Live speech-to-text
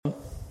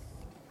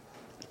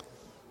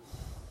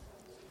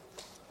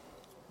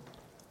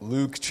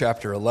Luke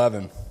chapter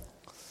 11.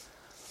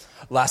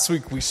 Last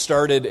week we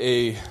started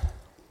a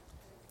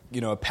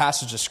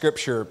passage of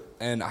scripture,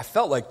 and I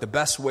felt like the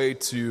best way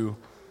to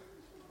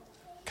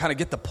kind of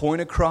get the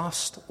point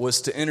across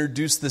was to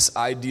introduce this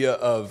idea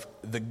of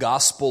the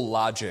gospel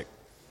logic.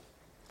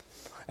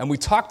 And we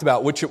talked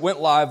about, which it went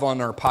live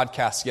on our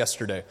podcast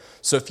yesterday.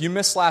 So if you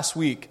missed last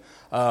week,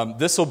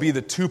 this will be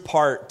the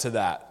two-part to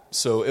that.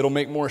 So it'll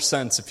make more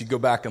sense if you go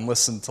back and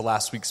listen to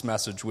last week's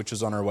message, which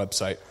is on our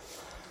website.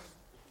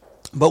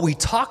 But we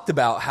talked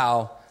about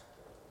how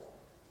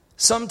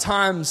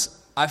sometimes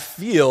I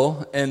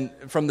feel, and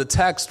from the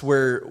text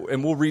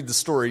and we'll read the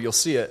story, you'll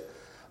see it,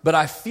 but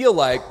I feel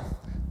like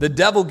the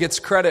devil gets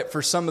credit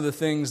for some of the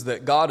things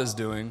that God is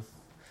doing,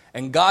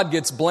 and God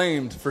gets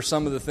blamed for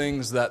some of the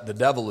things that the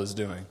devil is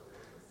doing.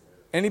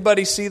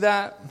 Anybody see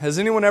that? Has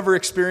anyone ever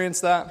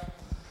experienced that?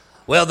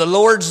 Well, the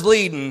Lord's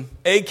leading,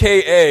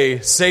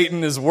 a.k.a.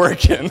 Satan is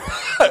working.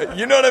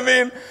 You know what I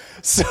mean?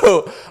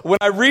 So when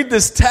I read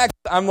this text,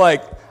 I'm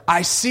like,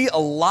 I see a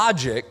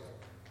logic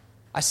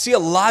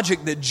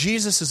that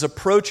Jesus is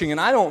approaching, and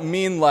I don't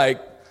mean like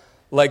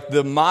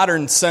the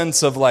modern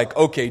sense of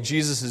okay,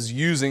 Jesus is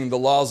using the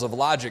laws of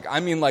logic. I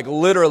mean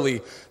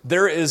literally,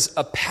 there is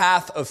a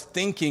path of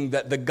thinking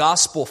that the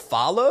gospel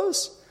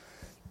follows,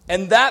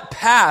 and that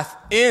path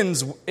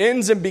ends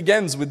and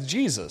begins with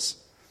Jesus.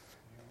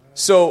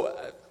 So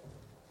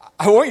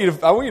I want you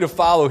to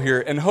follow here,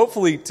 and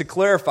hopefully to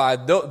clarify,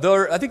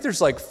 I think there's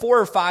 4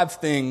 or 5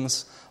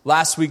 things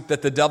last week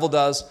that the devil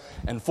does,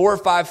 and 4 or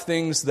 5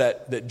 things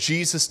that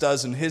Jesus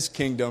does in his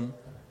kingdom.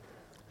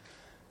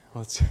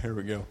 Here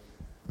we go.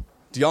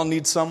 Do y'all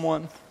need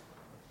someone?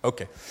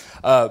 Okay.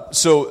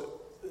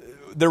 So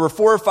there were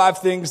 4 or 5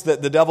 things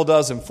that the devil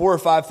does and 4 or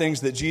 5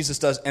 things that Jesus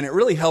does, and it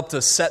really helped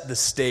us set the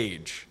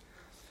stage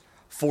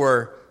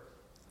for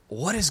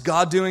what is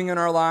God doing in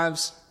our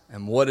lives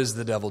and what is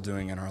the devil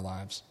doing in our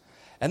lives.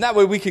 And that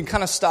way we can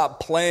kind of stop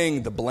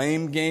playing the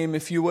blame game,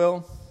 if you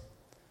will.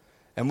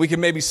 And we can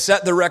maybe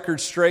set the record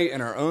straight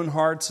in our own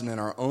hearts and in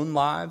our own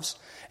lives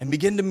and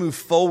begin to move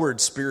forward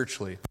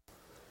spiritually.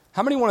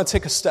 How many want to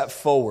take a step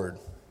forward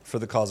for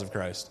the cause of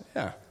Christ?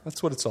 Yeah,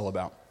 that's what it's all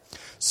about.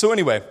 So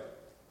anyway,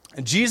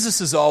 Jesus,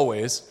 as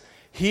always,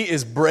 he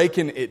is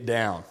breaking it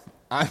down.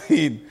 I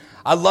mean,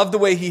 I love the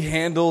way he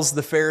handles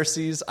the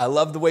Pharisees. I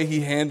love the way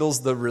he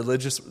handles the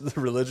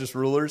religious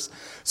rulers.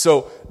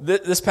 So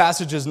this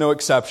passage is no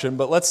exception,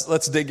 but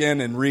let's dig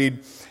in and read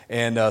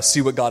and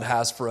see what God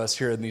has for us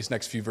here in these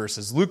next few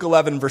verses. Luke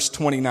 11, verse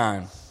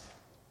 29.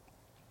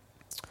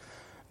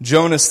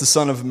 Jonas, the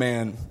son of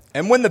man.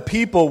 And when the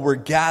people were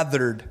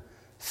gathered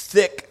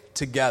thick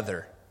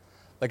together.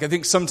 I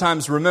think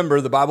sometimes,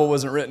 remember, the Bible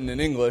wasn't written in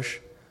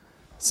English.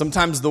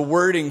 Sometimes the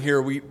wording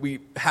here, we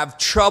have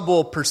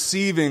trouble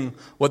perceiving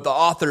what the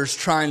author is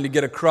trying to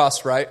get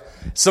across, right?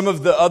 Some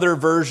of the other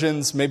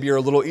versions maybe are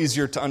a little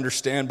easier to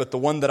understand, but the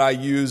one that I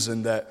use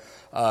and that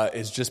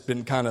has just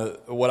been kind of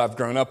what I've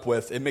grown up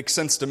with, it makes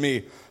sense to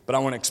me, but I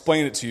want to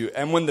explain it to you.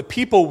 And when the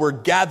people were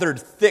gathered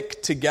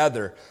thick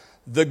together,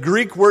 the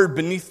Greek word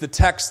beneath the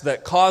text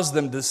that caused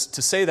them to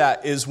say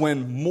that is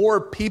when more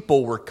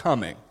people were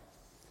coming.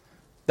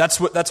 That's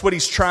what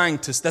he's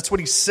that's what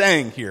he's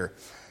saying here.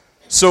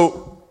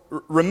 So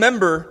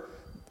remember,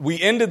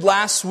 we ended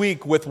last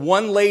week with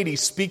one lady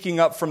speaking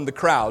up from the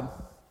crowd.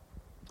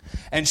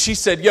 And she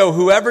said, yo,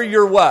 whoever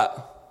your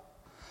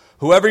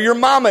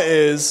mama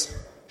is,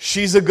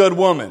 she's a good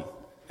woman.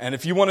 And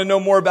if you want to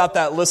know more about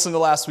that, listen to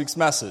last week's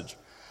message.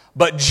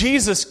 But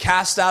Jesus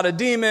cast out a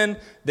demon.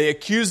 They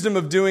accused him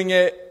of doing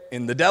it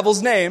in the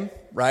devil's name,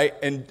 right?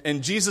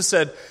 And Jesus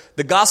said,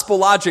 the gospel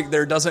logic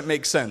there doesn't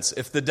make sense.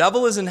 If the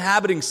devil is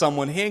inhabiting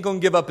someone, he ain't going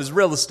to give up his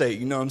real estate.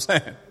 You know what I'm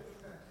saying?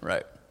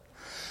 Right.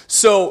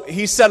 So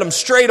he set him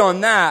straight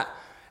on that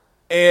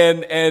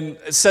and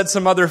said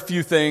some other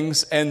few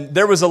things. And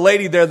there was a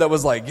lady there that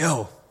was like,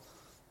 yo,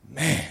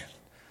 man,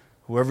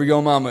 whoever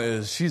your mama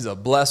is, she's a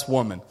blessed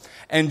woman.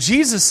 And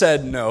Jesus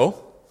said,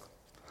 no,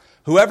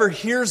 whoever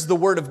hears the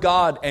word of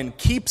God and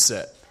keeps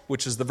it,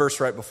 which is the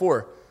verse right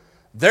before,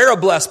 they're a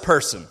blessed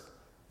person.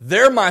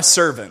 They're my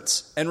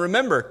servants. And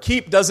remember,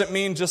 keep doesn't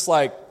mean just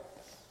I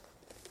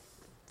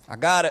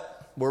got it.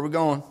 Where are we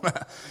going?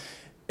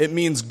 It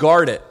means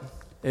guard it.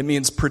 It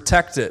means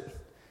protect it.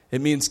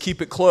 It means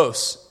keep it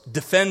close.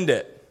 Defend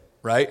it,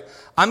 right?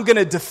 I'm going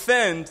to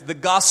defend the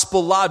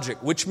gospel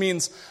logic, which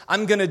means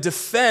I'm going to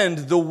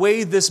defend the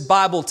way this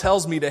Bible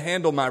tells me to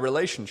handle my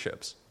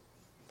relationships.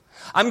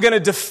 I'm going to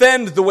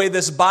defend the way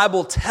this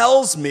Bible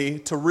tells me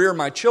to rear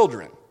my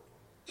children.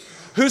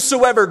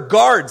 Whosoever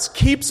guards,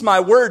 keeps my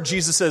word,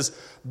 Jesus says,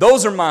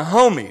 those are my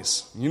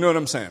homies. You know what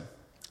I'm saying?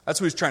 That's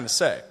what he's trying to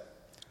say,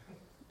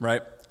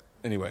 right?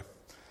 Anyway.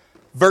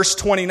 Verse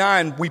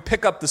 29, we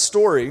pick up the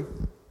story,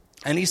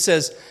 and he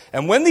says,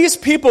 and when these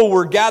people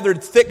were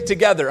gathered thick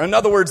together, in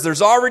other words,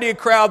 there's already a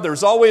crowd,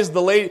 there's already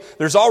the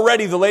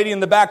lady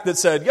in the back that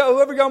said, yo,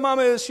 whoever your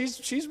mama is,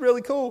 she's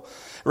really cool,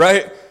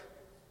 right?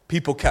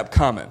 People kept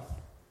coming.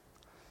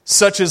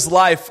 Such is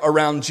life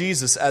around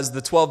Jesus, as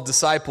the 12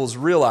 disciples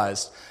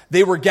realized.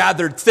 They were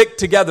gathered thick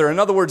together. In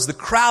other words, the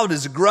crowd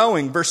is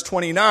growing. Verse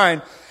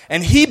 29,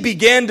 and he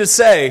began to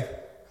say,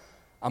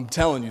 I'm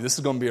telling you, this is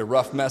going to be a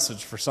rough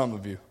message for some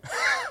of you.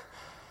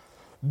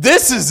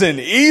 This is an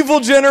evil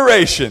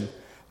generation.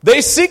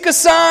 They seek a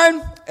sign,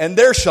 and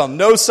there shall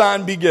no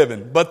sign be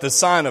given, but the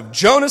sign of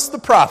Jonas the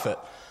prophet.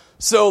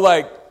 So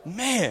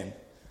man,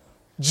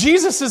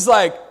 Jesus is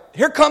like,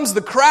 here comes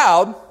the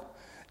crowd,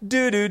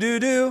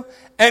 do.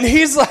 And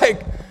he's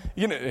like,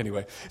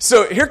 anyway.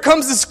 So here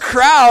comes this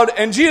crowd,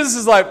 and Jesus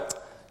is like,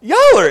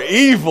 y'all are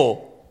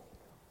evil.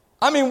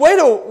 I mean, way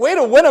to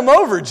win them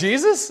over,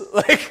 Jesus.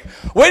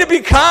 Way to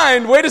be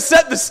kind, way to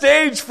set the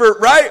stage for,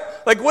 right?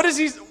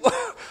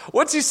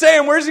 What's he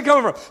saying? Where's he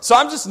coming from? So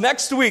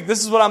next week,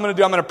 this is what I'm going to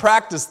do. I'm going to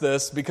practice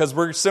this because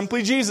we're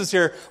simply Jesus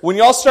here. When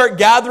y'all start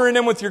gathering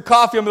in with your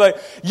coffee, I'm going to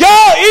be like,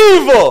 y'all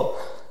evil!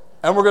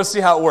 And we're going to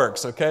see how it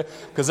works, okay?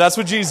 Because that's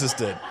what Jesus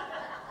did.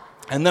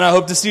 And then I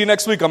hope to see you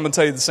next week. I'm going to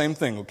tell you the same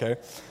thing, okay?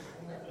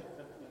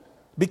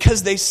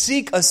 Because they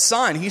seek a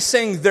sign. He's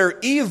saying they're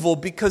evil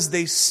because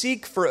they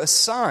seek for a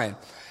sign.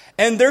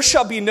 And there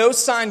shall be no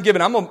sign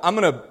given. I'm going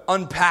to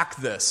unpack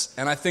this.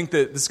 And I think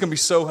that this is going to be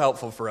so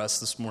helpful for us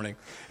this morning.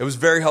 It was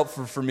very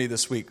helpful for me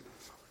this week.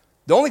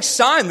 The only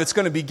sign that's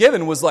going to be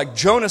given was like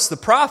Jonas the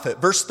prophet.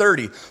 Verse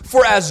 30.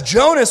 For as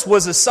Jonas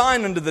was a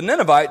sign unto the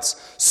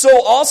Ninevites,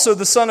 so also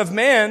the Son of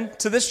Man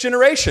to this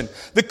generation.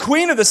 The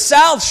queen of the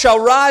south shall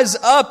rise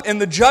up in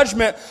the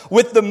judgment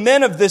with the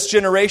men of this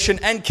generation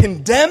and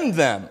condemn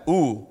them.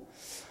 Ooh.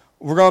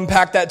 We're going to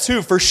unpack that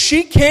too. For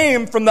she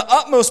came from the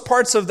utmost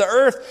parts of the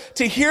earth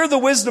to hear the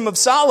wisdom of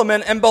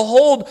Solomon, and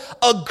behold,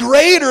 a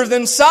greater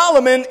than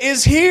Solomon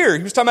is here.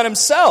 He was talking about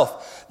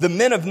himself. The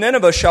men of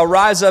Nineveh shall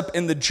rise up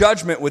in the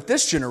judgment with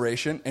this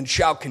generation and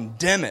shall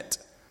condemn it.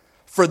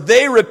 For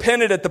they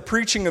repented at the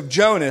preaching of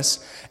Jonas,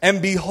 and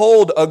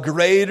behold, a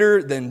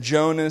greater than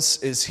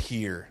Jonas is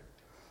here.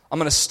 I'm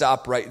going to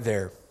stop right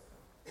there.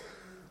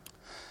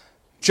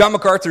 John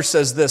MacArthur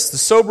says this: the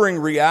sobering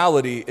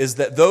reality is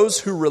that those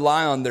who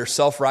rely on their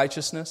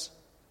self-righteousness,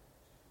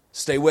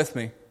 stay with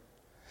me,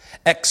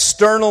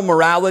 external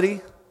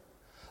morality,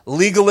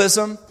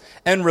 legalism,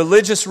 and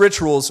religious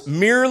rituals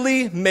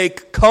merely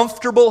make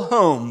comfortable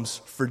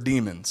homes for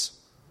demons.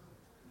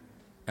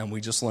 And we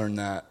just learned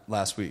that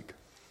last week.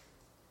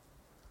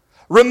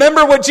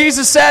 Remember what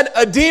Jesus said?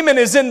 A demon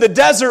is in the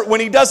desert when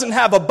he doesn't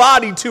have a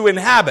body to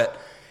inhabit.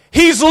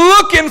 He's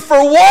looking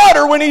for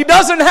water when he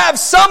doesn't have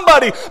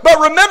somebody. But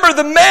remember,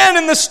 the man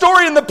in the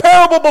story in the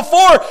parable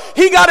before,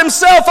 he got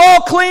himself all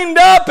cleaned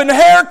up and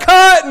hair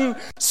cut and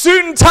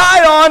suit and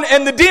tie on,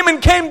 and the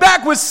demon came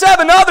back with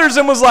 7 others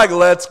and was like,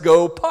 let's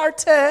go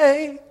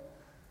party.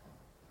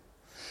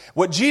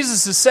 What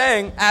Jesus is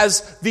saying,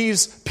 as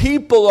these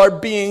people are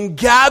being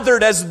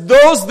gathered, as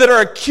those that are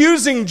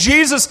accusing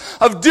Jesus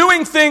of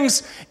doing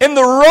things in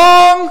the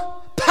wrong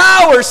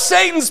power,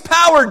 Satan's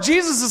power,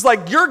 Jesus is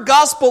like, your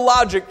gospel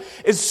logic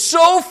is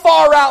so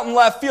far out in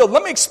left field.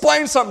 Let me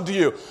explain something to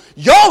you.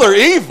 Y'all are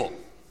evil.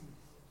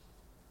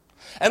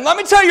 And let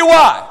me tell you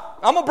why.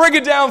 I'm going to break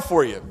it down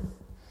for you.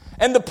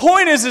 And the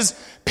point is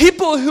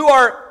people who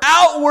are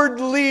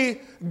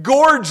outwardly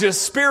gorgeous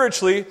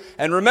spiritually,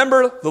 and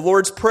remember the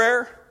Lord's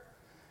Prayer,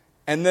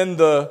 and then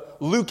the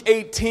Luke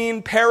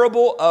 18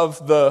 parable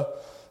of the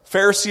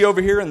Pharisee over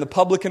here and the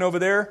publican over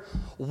there.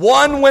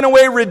 One went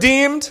away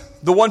redeemed,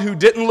 the one who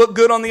didn't look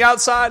good on the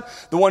outside.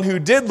 The one who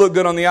did look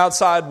good on the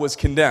outside was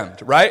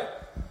condemned, right?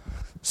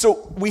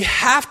 So we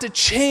have to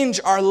change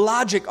our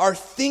logic, our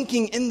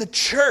thinking in the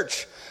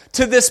church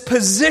to this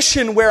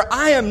position where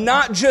I am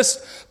not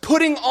just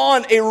putting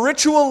on a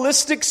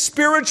ritualistic,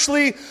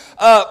 spiritually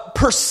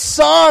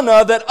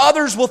persona that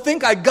others will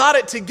think I got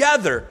it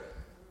together.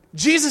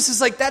 Jesus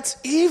is like, that's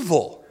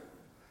evil.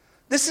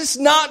 This is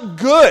not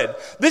good.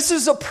 This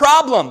is a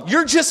problem.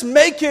 You're just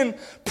making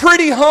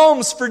pretty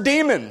homes for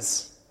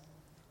demons.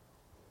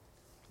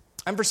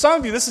 And for some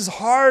of you, this is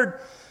hard.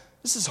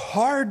 This is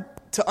hard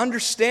to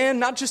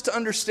understand, not just to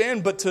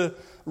understand, but to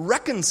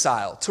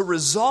reconcile, to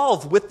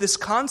resolve with this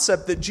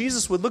concept that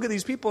Jesus would look at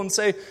these people and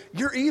say,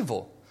 you're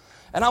evil.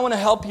 And I want to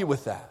help you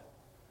with that.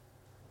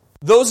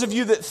 Those of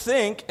you that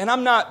think, and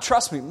I'm not,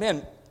 trust me,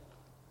 man,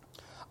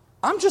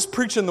 I'm just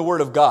preaching the Word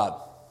of God.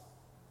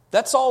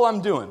 That's all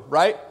I'm doing,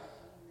 right?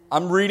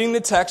 I'm reading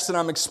the text and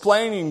I'm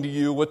explaining to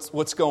you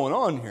what's going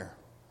on here.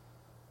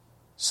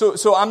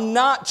 So I'm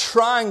not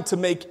trying to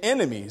make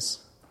enemies.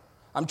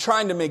 I'm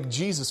trying to make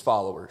Jesus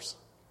followers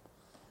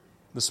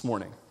this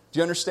morning. Do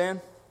you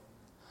understand?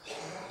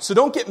 So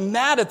don't get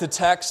mad at the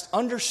text.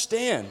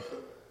 Understand.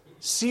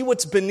 See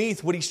what's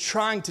beneath what he's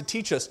trying to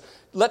teach us.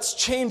 Let's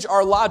change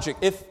our logic.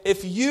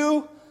 If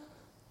you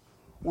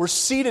were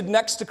seated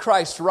next to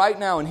Christ right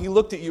now and he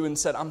looked at you and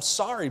said, I'm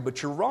sorry,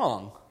 but you're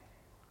wrong,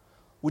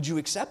 would you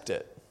accept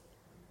it?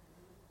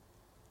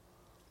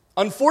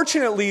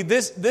 Unfortunately,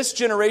 this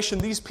generation,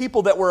 these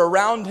people that were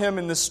around him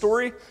in this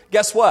story,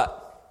 guess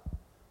what?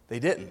 They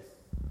didn't.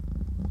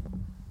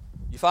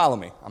 You follow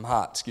me? I'm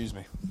hot, excuse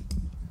me.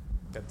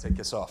 Got to take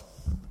this off.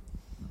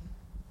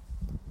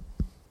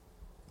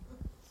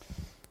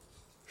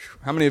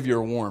 How many of you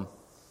are warm?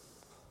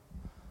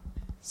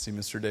 See,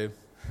 Mr. Dave?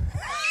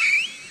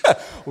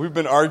 We've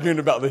been arguing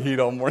about the heat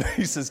all morning.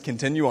 He says,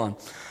 continue on.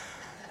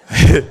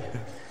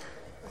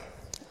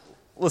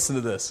 Listen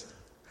to this.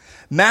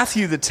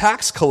 Matthew, the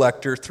tax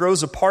collector,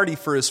 throws a party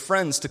for his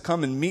friends to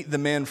come and meet the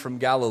man from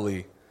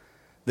Galilee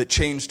that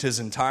changed his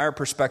entire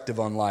perspective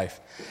on life.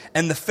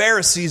 And the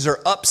Pharisees are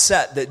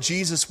upset that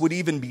Jesus would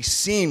even be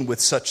seen with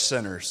such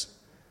sinners.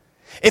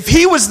 If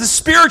he was the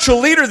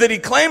spiritual leader that he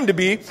claimed to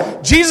be,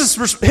 his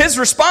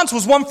response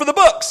was one for the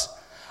books.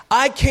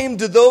 I came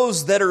to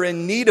those that are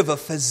in need of a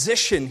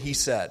physician, he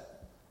said.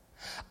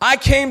 I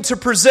came to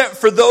present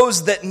for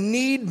those that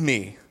need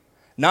me,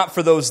 not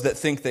for those that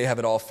think they have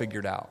it all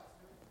figured out.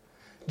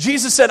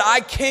 Jesus said,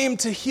 I came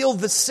to heal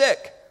the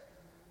sick,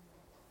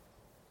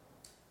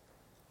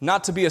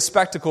 not to be a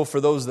spectacle for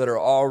those that are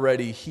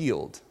already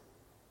healed.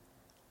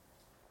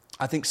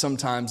 I think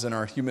sometimes in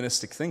our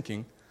humanistic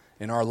thinking,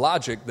 in our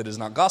logic that is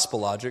not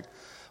gospel logic,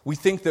 we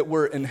think that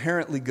we're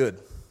inherently good.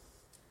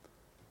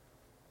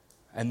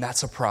 And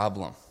that's a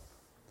problem.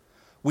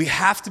 We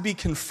have to be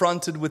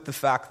confronted with the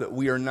fact that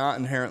we are not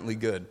inherently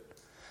good.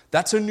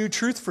 That's a new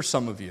truth for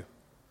some of you,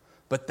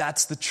 but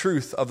that's the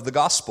truth of the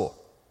gospel.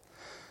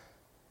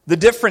 The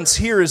difference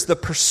here is the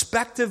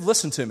perspective,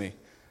 listen to me,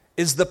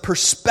 is the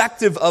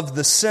perspective of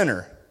the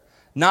sinner,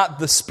 not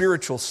the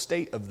spiritual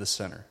state of the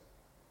sinner.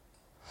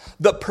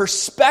 The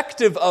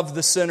perspective of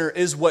the sinner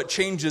is what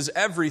changes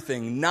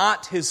everything,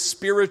 not his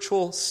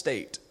spiritual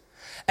state.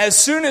 As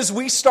soon as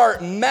we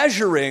start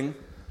measuring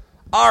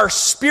our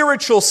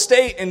spiritual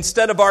state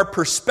instead of our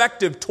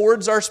perspective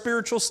towards our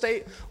spiritual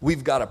state,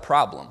 we've got a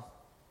problem.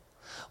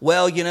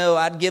 Well,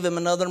 I'd give him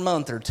another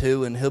month or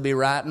two and he'll be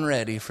right and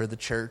ready for the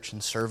church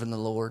and serving the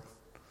Lord.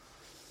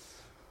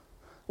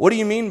 What do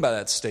you mean by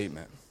that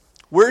statement?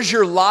 Where's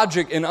your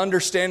logic in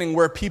understanding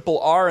where people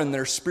are in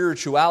their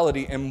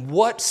spirituality, and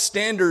what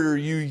standard are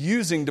you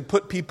using to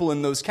put people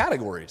in those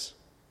categories?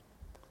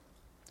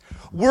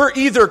 We're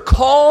either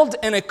called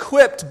and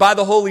equipped by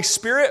the Holy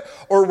Spirit,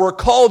 or we're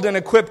called and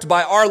equipped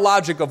by our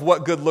logic of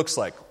what good looks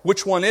like.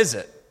 Which one is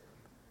it?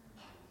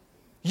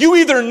 You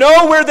either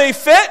know where they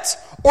fit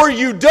or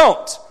you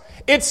don't.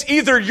 It's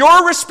either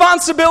your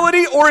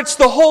responsibility or it's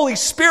the Holy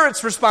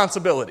Spirit's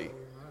responsibility.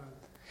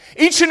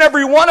 Each and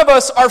every one of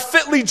us are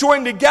fitly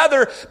joined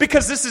together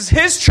because this is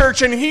His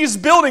church and He's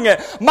building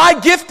it. My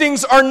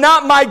giftings are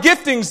not my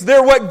giftings.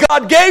 They're what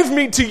God gave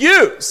me to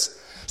use.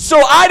 So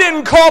I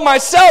didn't call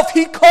myself.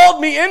 He called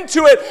me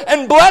into it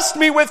and blessed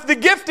me with the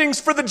giftings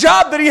for the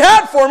job that He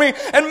had for me.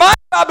 And my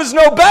job is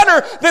no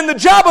better than the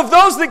job of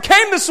those that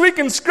came this week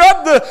and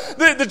scrubbed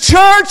the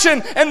church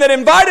and that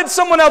invited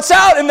someone else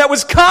out and that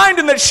was kind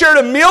and that shared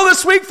a meal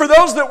this week for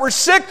those that were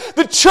sick.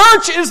 The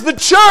church is the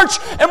church,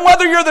 and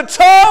whether you're the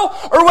toe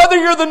or whether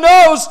you're the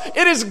nose,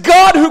 it is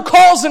God who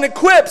calls and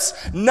equips,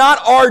 not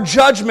our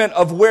judgment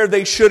of where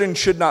they should and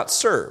should not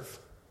serve.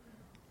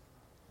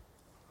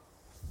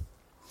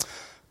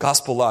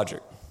 Gospel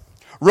logic.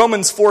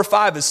 Romans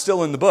 4:5 is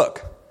still in the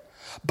book.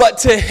 But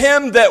to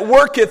him that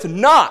worketh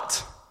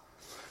not,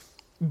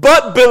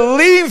 but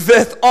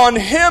believeth on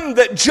him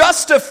that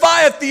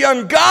justifieth the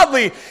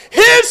ungodly,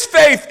 his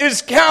faith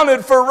is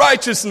counted for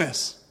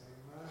righteousness.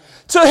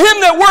 To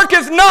him that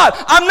worketh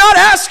not. I'm not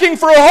asking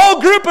for a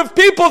whole group of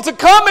people to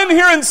come in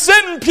here and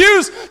sit in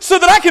pews so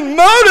that I can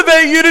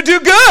motivate you to do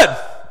good.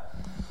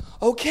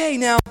 Okay,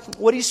 now,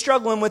 what are you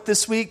struggling with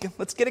this week?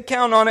 Let's get a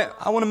count on it.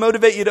 I want to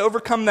motivate you to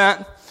overcome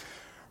that.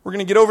 We're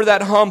going to get over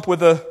that hump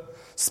with a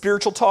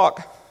spiritual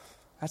talk.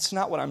 That's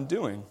not what I'm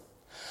doing.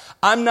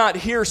 I'm not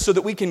here so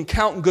that we can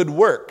count good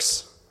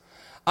works.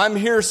 I'm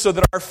here so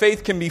that our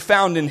faith can be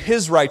found in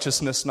His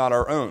righteousness, not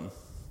our own.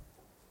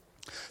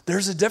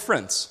 There's a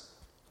difference.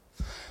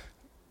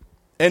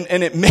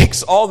 And it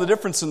makes all the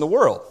difference in the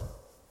world.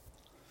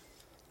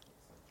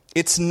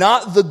 It's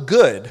not the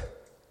good,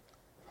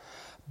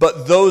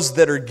 but those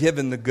that are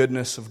given the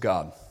goodness of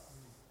God.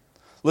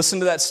 Listen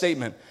to that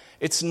statement.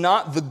 It's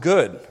not the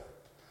good,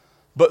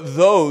 but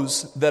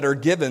those that are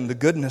given the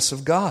goodness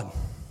of God.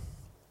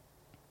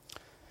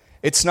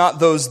 It's not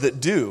those that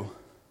do,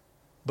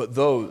 but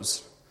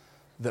those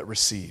that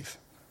receive.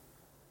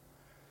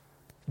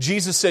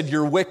 Jesus said,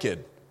 you're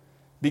wicked,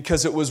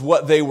 because it was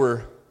what they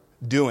were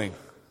doing,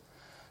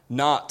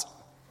 not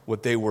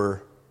what they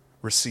were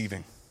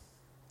receiving.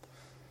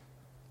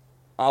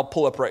 I'll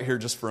pull up right here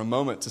just for a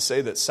moment to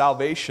say that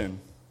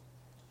salvation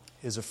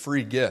is a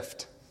free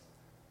gift.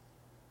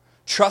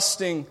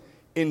 Trusting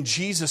in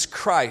Jesus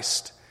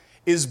Christ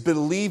is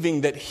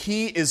believing that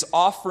He is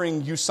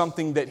offering you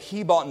something that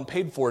He bought and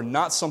paid for,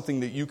 not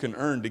something that you can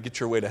earn to get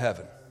your way to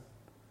heaven.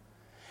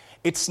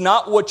 It's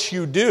not what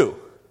you do,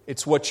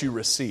 it's what you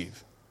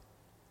receive.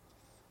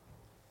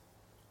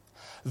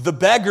 The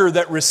beggar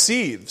that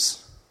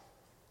receives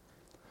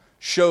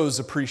shows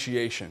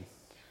appreciation.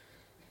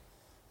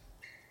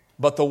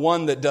 But the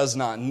one that does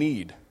not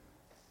need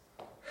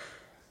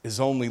is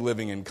only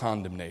living in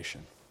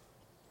condemnation.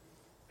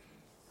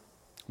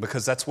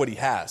 Because that's what he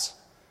has.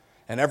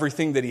 And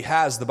everything that he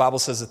has, the Bible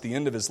says at the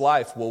end of his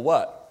life, will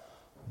what?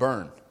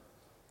 Burn.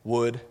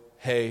 Wood,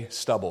 hay,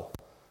 stubble.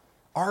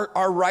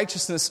 Our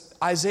righteousness,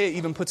 Isaiah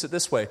even puts it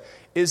this way,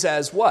 is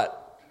as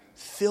what?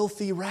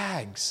 Filthy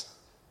rags.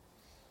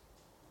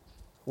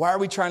 Why are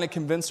we trying to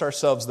convince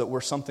ourselves that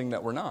we're something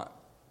that we're not?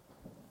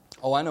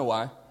 Oh, I know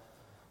why.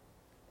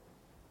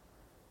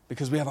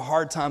 Because we have a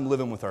hard time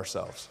living with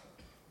ourselves.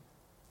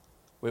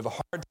 We have a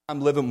hard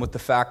time living with the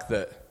fact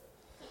that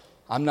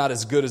I'm not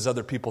as good as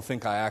other people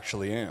think I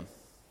actually am.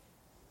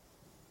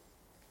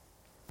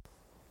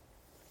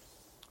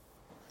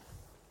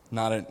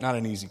 Not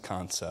an easy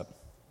concept.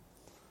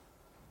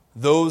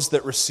 Those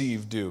that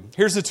receive do.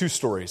 Here's the two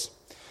stories.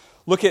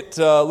 Look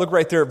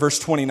right there at verse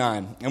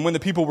 29. And when the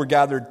people were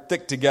gathered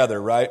thick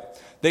together, right,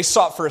 they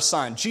sought for a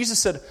sign. Jesus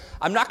said,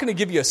 I'm not going to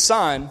give you a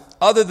sign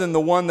other than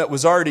the one that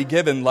was already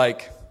given,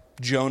 like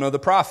Jonah the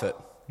prophet.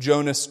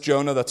 Jonah,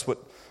 that's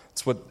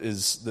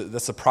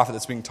the prophet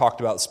that's being talked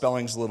about. The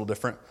spelling's a little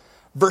different.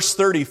 Verse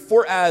 30,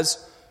 for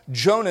as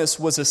Jonas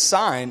was a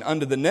sign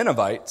unto the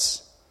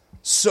Ninevites,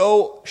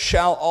 so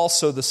shall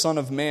also the Son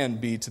of Man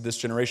be to this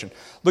generation.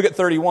 Look at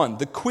 31.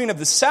 The queen of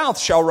the south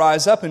shall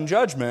rise up in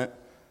judgment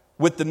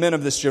with the men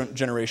of this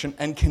generation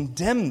and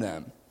condemn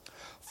them.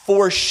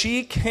 For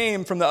she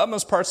came from the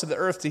utmost parts of the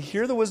earth to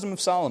hear the wisdom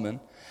of Solomon,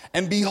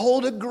 and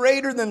behold, a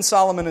greater than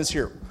Solomon is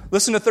here.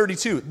 Listen to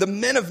 32. The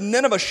men of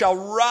Nineveh shall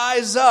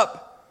rise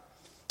up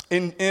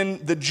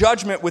in the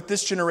judgment with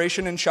this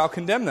generation and shall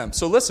condemn them.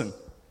 So listen,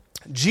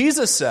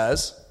 Jesus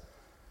says,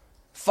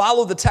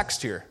 follow the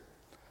text here.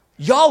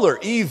 Y'all are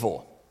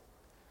evil.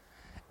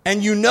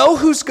 And you know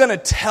who's going to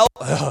tell...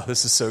 Oh,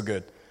 this is so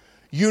good.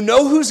 You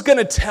know who's going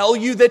to tell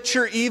you that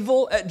you're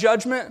evil at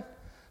judgment?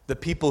 The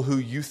people who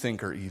you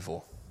think are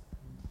evil.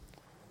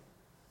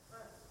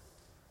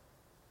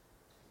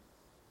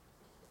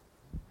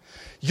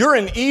 You're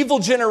an evil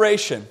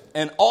generation,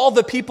 and all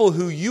the people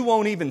who you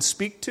won't even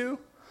speak to,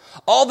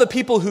 all the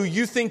people who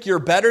you think you're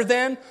better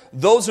than,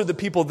 those are the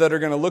people that are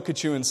going to look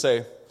at you and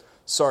say,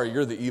 sorry,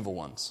 you're the evil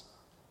ones.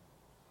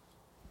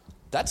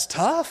 That's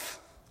tough.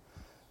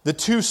 The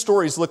two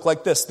stories look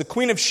like this. The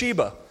Queen of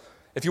Sheba,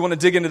 if you want to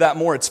dig into that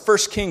more, it's 1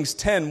 Kings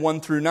 10,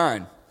 1 through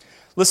 9.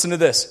 Listen to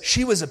this.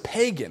 She was a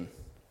pagan.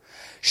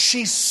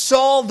 She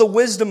saw the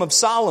wisdom of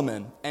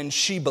Solomon, and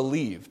she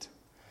believed.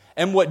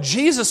 And what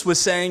Jesus was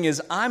saying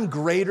is, I'm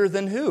greater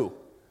than who?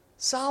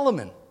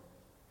 Solomon.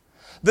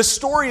 The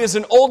story is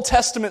an Old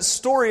Testament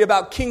story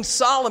about King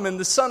Solomon,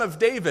 the son of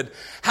David.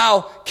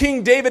 How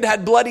King David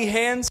had bloody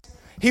hands.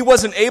 He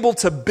wasn't able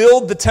to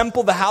build the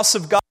temple, the house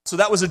of God. So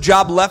that was a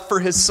job left for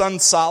his son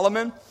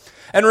Solomon.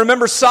 And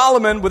remember,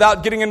 Solomon,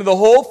 without getting into the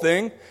whole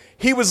thing,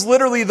 he was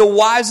literally the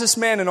wisest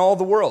man in all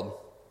the world.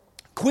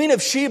 Queen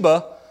of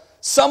Sheba,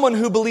 someone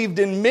who believed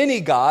in many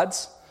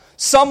gods,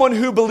 someone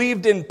who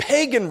believed in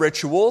pagan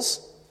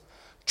rituals,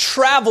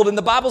 traveled, and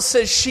the Bible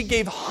says she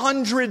gave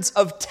hundreds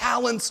of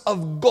talents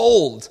of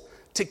gold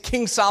to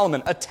King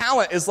Solomon. A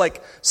talent is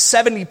like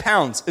 70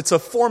 pounds. It's a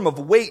form of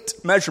weight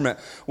measurement.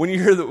 When you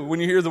hear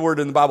the word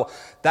in the Bible,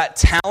 that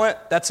talent,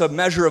 that's a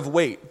measure of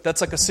weight.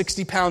 That's like a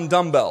 60-pound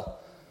dumbbell.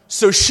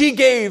 So she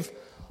gave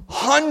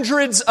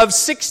hundreds of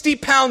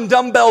 60-pound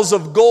dumbbells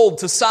of gold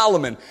to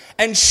Solomon.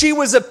 And she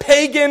was a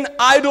pagan,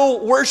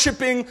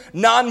 idol-worshiping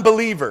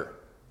non-believer.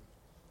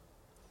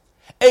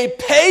 A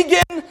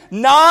pagan,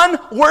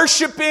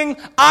 non-worshiping,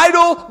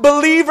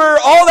 idol-believer,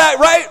 all that,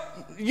 right?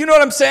 You know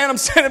what I'm saying? I'm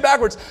saying it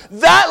backwards.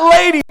 That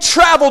lady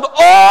traveled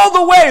all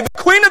the way.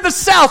 The queen of the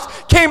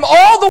south came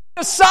all the way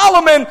to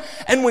Solomon.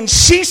 And when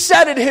she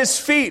sat at his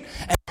feet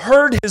and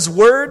heard his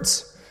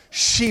words,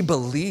 she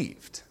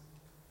believed.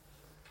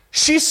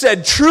 She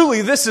said,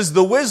 truly, this is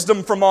the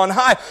wisdom from on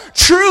high.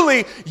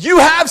 Truly, you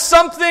have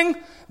something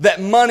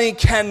that money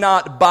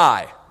cannot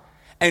buy.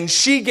 And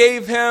she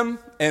gave him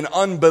an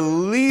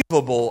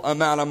unbelievable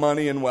amount of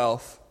money and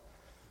wealth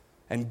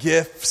and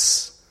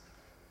gifts.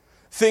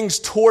 Things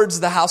towards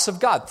the house of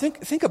God.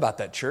 Think about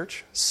that,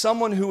 church.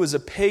 Someone who was a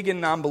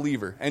pagan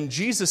non-believer. And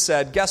Jesus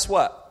said, guess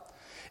what?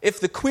 If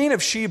the Queen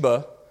of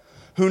Sheba,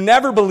 who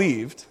never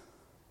believed,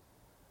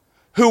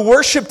 who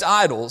worshipped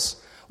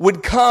idols,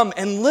 would come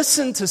and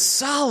listen to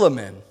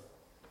Solomon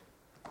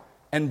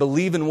and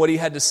believe in what he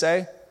had to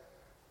say,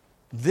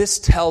 this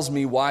tells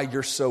me why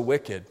you're so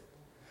wicked.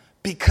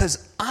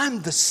 Because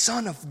I'm the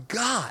Son of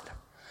God.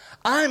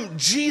 I'm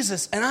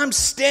Jesus, and I'm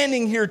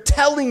standing here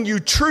telling you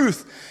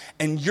truth.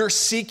 And you're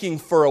seeking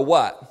for a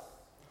what?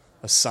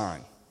 A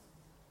sign.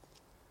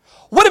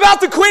 What about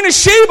the Queen of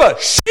Sheba?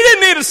 She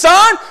didn't need a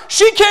sign.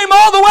 She came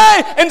all the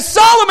way, and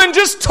Solomon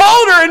just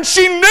told her, and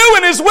she knew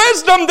in his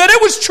wisdom that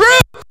it was true.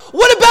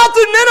 What about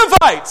the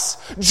Ninevites?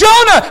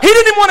 Jonah, he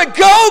didn't even want to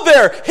go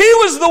there. He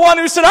was the one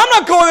who said, I'm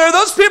not going there.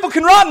 Those people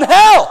can rot in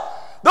hell.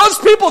 Those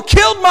people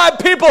killed my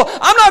people.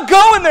 I'm not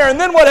going there. And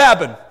then what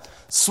happened?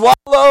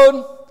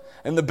 Swallowed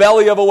in the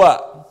belly of a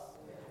what?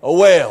 A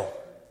whale.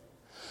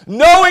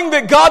 Knowing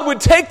that God would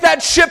take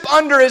that ship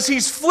under as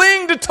he's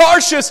fleeing to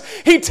Tarshish,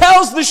 he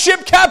tells the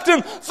ship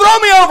captain, throw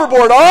me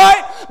overboard, all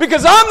right?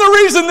 Because I'm the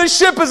reason this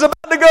ship is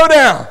about to go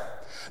down.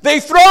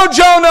 They throw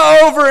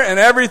Jonah over and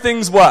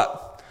everything's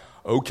what?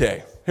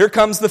 Okay. Here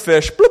comes the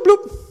fish. Bloop,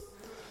 bloop.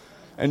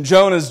 And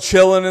Jonah's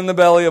chilling in the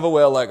belly of a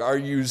whale like, are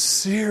you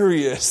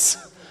serious?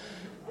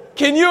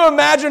 Can you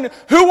imagine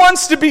who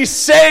wants to be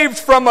saved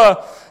from an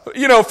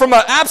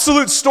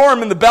absolute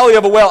storm in the belly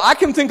of a whale? I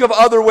can think of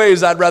other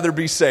ways I'd rather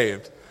be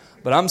saved.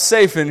 But I'm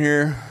safe in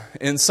here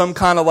in some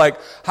kind of like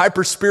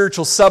hyper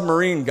spiritual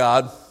submarine,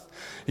 God.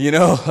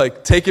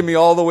 Like taking me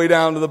all the way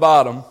down to the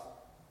bottom.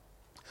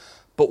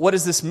 But what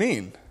does this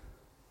mean?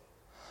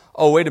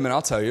 Oh, wait a minute,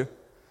 I'll tell you.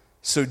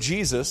 So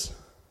Jonah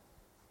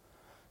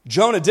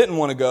didn't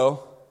want to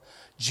go.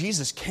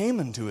 Jesus came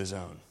into his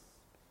own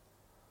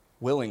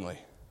willingly.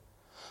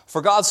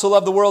 For God so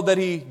loved the world that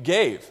he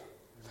gave.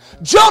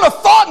 Jonah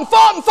fought and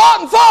fought and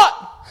fought and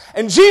fought.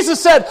 And Jesus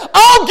said,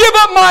 I'll give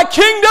up my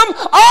kingdom.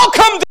 I'll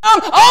come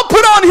down. I'll put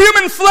on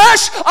human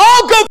flesh.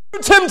 I'll go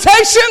through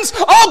temptations.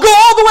 I'll go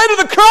all the way to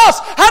the cross.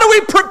 How do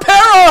we prepare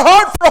our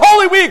heart for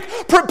Holy Week?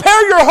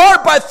 Prepare your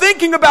heart by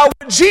thinking about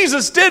what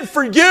Jesus did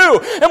for you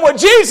and what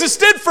Jesus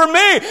did for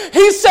me.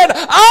 He said,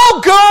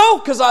 I'll go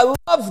because I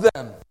love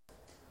them.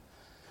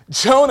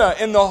 Jonah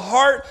in the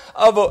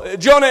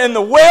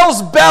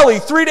whale's belly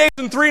 3 days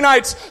and 3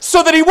 nights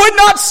so that he would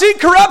not see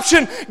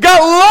corruption,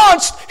 got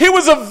launched. He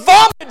was a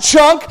vomit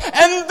chunk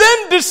and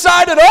then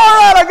decided, all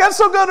right, I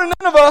guess I'll go to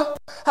Nineveh.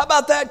 How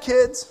about that,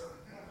 kids?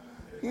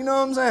 You know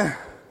what I'm saying?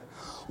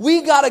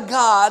 We got a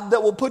God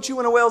that will put you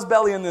in a whale's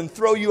belly and then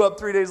throw you up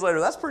 3 days later.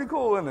 That's pretty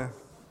cool, isn't it?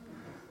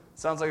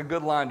 Sounds like a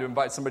good line to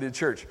invite somebody to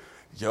church.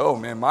 Yo,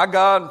 man, my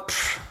God,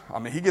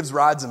 he gives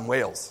rides in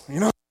whales.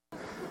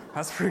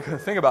 That's pretty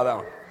good. Think about that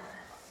one.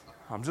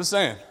 I'm just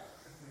saying.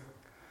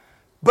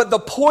 But the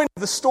point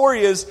of the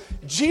story is,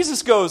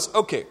 Jesus goes,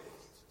 okay,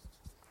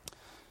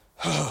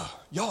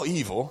 y'all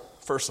evil,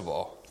 first of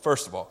all,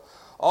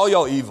 all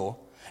y'all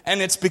evil, and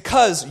it's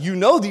because you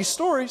know these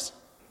stories.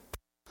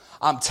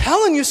 I'm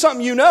telling you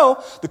something you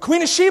know. The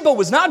Queen of Sheba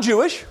was not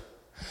Jewish.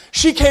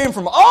 She came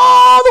from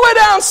all the way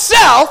down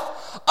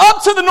south,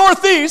 up to the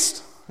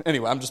northeast.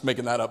 Anyway, I'm just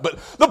making that up. But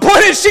the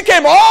point is, she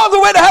came all the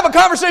way to have a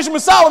conversation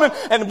with Solomon,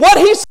 and what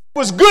he said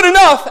was good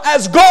enough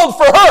as gold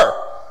for her.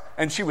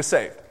 And she was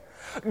saved.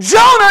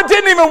 Jonah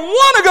didn't even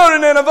want to go to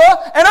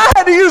Nineveh, and I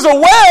had to use a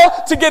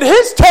whale to get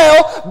his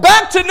tail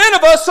back to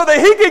Nineveh so that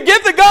he could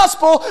give the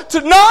gospel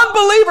to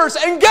non-believers.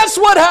 And guess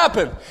what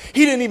happened?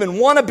 He didn't even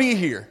want to be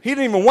here. He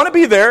didn't even want to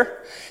be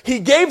there. He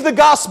gave the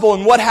gospel,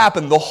 and what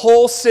happened? The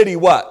whole city,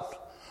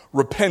 what?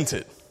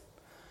 Repented.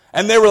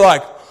 And they were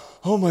like,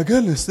 oh my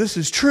goodness, this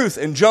is truth.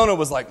 And Jonah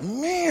was like,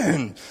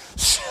 man,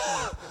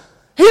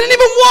 he didn't even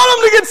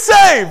want them to get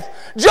saved.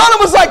 Jonah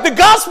was like, the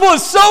gospel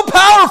is so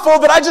powerful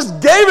that I just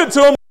gave it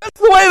to him.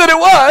 That's the way that it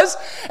was.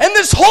 And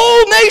this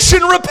whole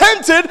nation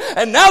repented,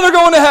 and now they're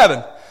going to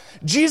heaven.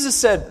 Jesus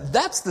said,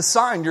 that's the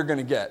sign you're going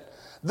to get.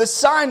 The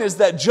sign is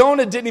that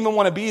Jonah didn't even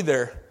want to be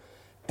there,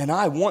 and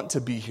I want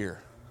to be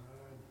here.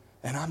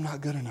 And I'm not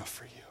good enough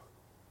for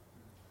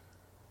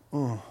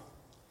you.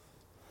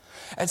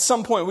 At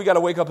some point, we got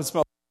to wake up and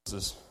smell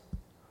roses.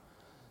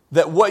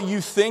 That what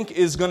you think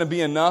is going to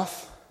be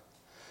enough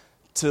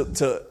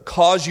to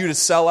cause you to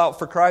sell out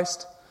for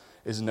Christ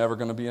is never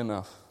going to be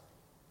enough.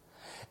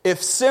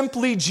 If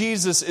simply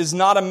Jesus is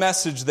not a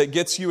message that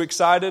gets you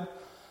excited,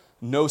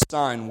 no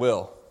sign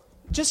will.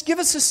 Just give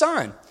us a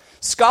sign.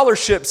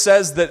 Scholarship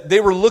says that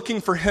they were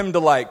looking for him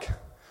to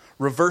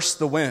reverse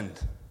the wind,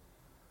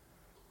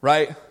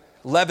 right?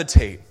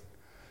 Levitate,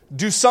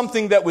 do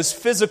something that was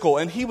physical.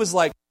 And he was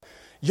like,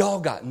 y'all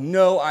got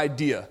no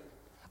idea.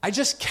 I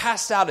just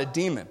cast out a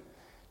demon.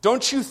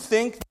 Don't you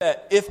think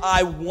that if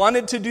I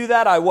wanted to do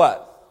that, I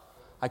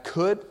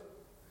could?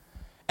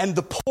 And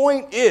the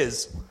point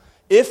is,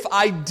 if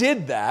I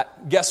did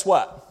that, guess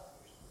what?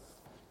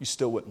 You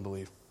still wouldn't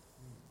believe.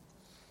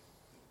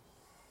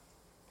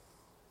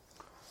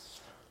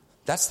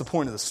 That's the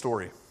point of the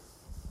story.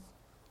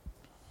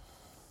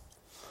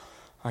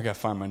 I got to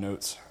find my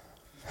notes.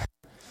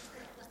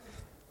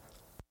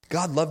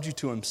 God loved you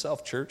to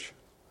himself, church.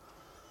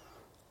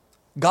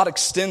 God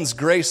extends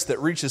grace that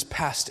reaches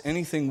past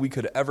anything we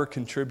could ever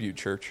contribute,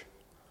 church.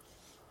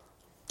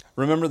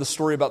 Remember the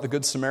story about the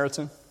Good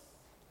Samaritan?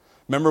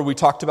 Remember we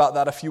talked about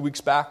that a few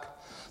weeks back?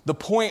 The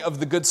point of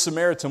the Good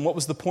Samaritan, what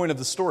was the point of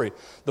the story?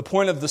 The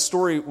point of the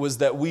story was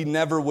that we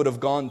never would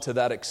have gone to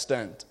that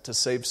extent to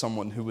save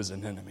someone who was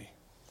an enemy.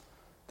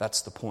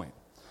 That's the point.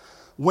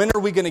 When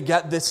are we going to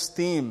get this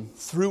theme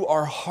through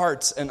our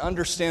hearts and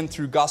understand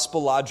through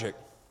gospel logic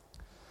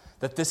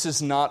that this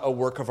is not a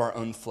work of our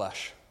own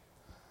flesh?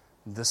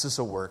 This is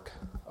a work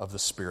of the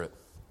Spirit.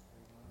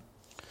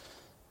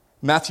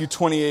 Matthew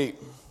 28,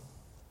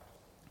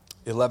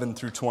 11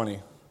 through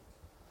 20.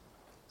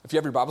 If you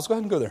have your Bibles, go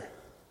ahead and go there.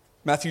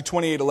 Matthew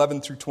 28,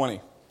 11 through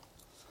 20.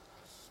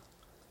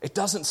 It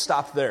doesn't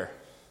stop there.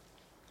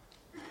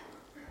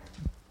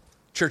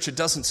 Church, it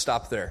doesn't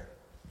stop there.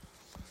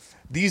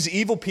 These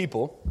evil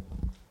people,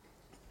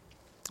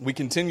 we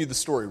continue the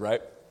story,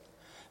 right?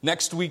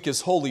 Next week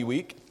is Holy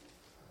Week.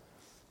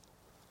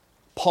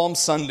 Palm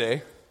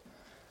Sunday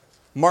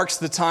marks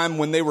the time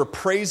when they were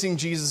praising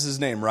Jesus'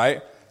 name,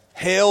 right?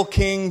 Hail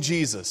King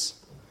Jesus.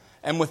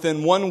 And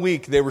within 1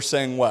 week, they were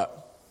saying what?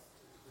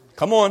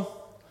 Come on.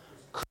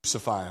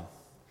 Crucify him.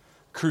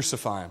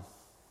 Crucify him.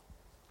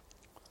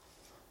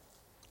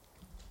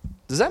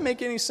 Does that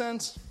make any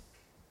sense?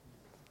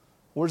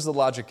 Where's the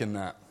logic in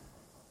that?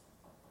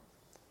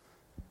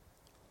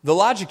 The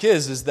logic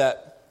is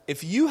that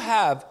if you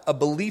have a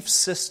belief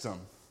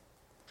system,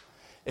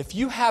 if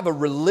you have a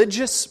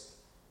religious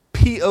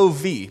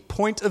POV,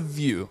 point of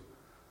view,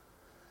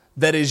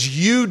 that is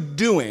you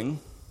doing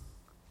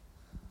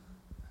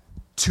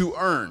to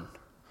earn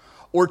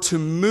or to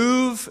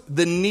move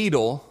the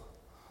needle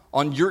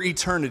on your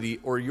eternity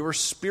or your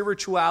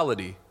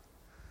spirituality,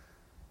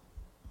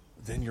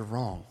 then you're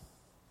wrong.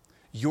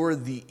 You're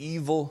the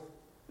evil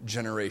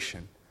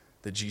generation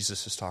that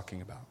Jesus is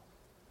talking about.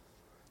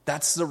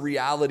 That's the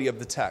reality of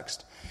the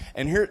text.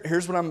 And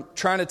here's what I'm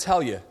trying to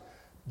tell you.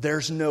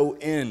 There's no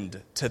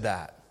end to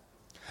that.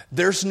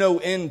 There's no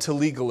end to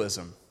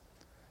legalism.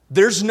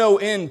 There's no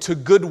end to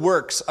good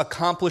works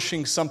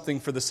accomplishing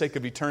something for the sake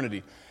of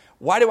eternity.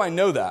 Why do I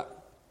know that?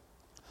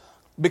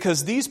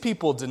 Because these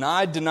people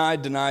denied,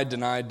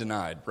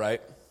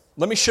 right?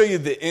 Let me show you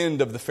the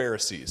end of the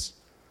Pharisees.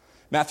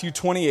 Matthew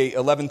 28,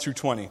 11 through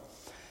 20.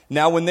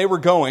 Now when they were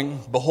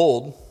going,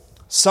 behold,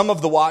 some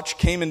of the watch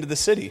came into the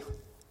city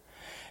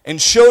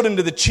and showed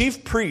unto the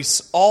chief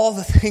priests all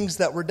the things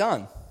that were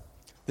done.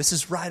 This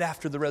is right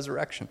after the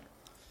resurrection.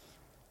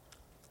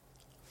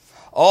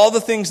 All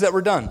the things that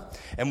were done.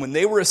 And when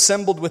they were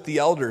assembled with the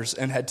elders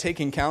and had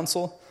taken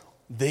counsel,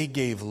 they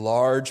gave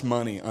large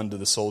money unto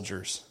the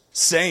soldiers,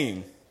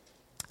 saying,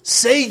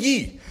 Say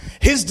ye,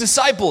 his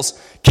disciples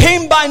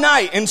came by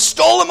night and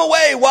stole him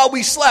away while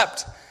we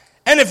slept.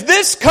 And if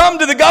this come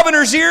to the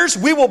governor's ears,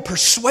 we will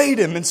persuade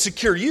him and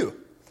secure you.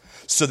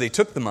 So they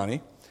took the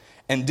money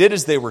and did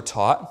as they were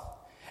taught.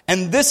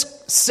 And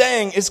this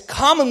saying is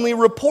commonly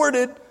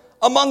reported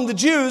among the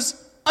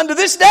Jews unto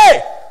this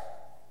day.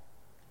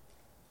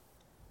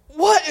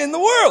 What in the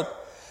world?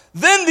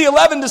 Then the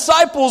 11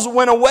 disciples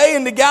went away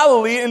into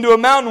Galilee, into a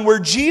mountain where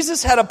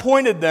Jesus had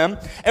appointed them.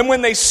 And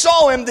when they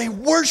saw him, they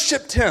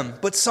worshipped him,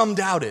 but some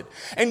doubted.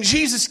 And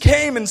Jesus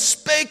came and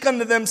spake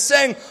unto them,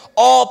 saying,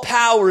 All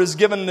power is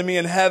given to me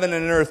in heaven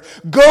and in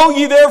earth. Go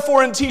ye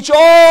therefore and teach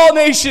all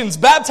nations,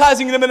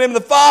 baptizing them in the name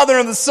of the Father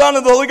and the Son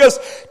and the Holy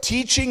Ghost,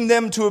 teaching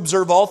them to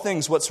observe all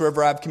things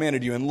whatsoever I have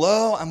commanded you. And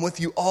lo, I'm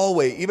with you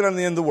always, even unto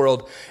the end of the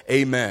world.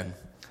 Amen.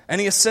 And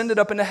he ascended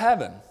up into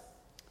heaven.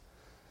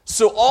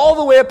 So all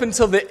the way up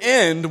until the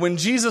end, when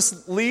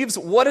Jesus leaves,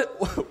 what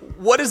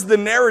is the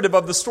narrative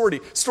of the story?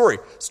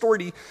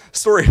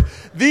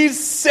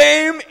 These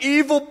same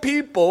evil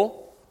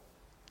people,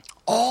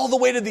 all the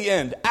way to the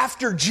end,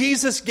 after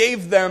Jesus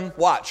gave them,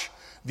 watch,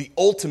 the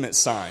ultimate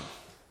sign.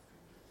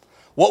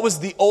 What was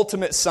the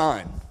ultimate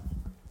sign?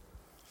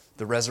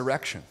 The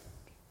resurrection.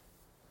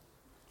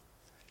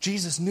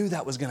 Jesus knew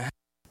that was going to happen.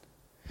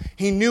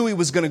 He knew he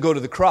was going to go to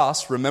the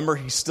cross. Remember,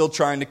 he's still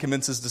trying to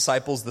convince his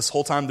disciples this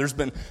whole time. There's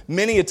been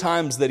many a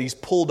times that he's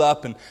pulled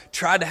up and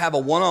tried to have a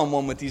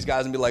one-on-one with these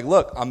guys and be like,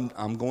 look,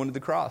 I'm going to the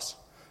cross.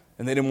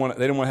 And they didn't want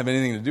to have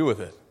anything to do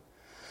with it.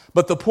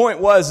 But the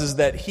point is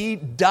that he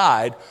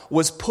died,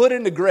 was put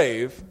in the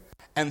grave,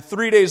 and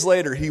 3 days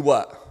later, he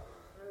what?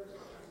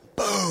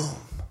 Boom.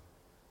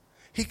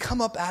 He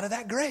come up out of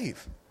that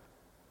grave.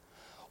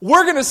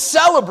 We're going to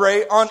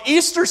celebrate on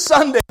Easter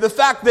Sunday the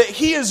fact that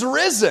he is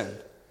risen.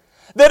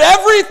 That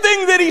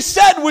everything that he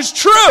said was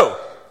true.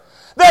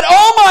 That,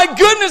 oh my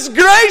goodness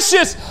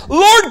gracious,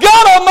 Lord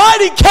God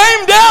Almighty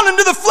came down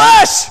into the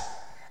flesh.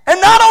 And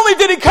not only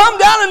did he come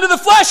down into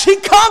the flesh, he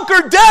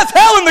conquered death,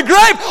 hell, and the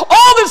grave.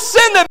 All the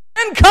sin that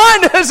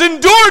mankind has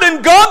endured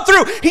and gone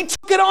through, he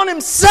took it on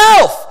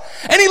himself.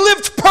 And he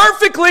lived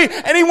perfectly,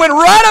 and he went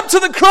right up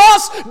to the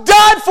cross,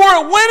 died for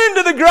it, went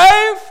into the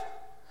grave.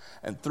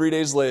 And 3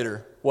 days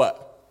later,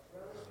 what?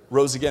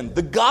 Rose again.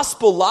 The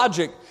gospel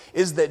logic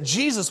is that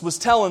Jesus was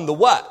telling the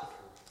what?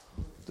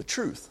 The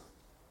truth.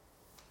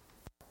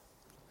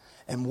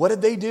 And what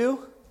did they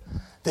do?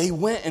 They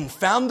went and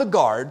found the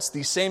guards,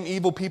 these same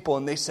evil people,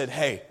 and they said,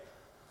 hey,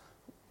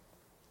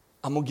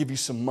 I'm going to give you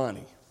some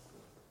money.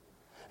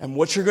 And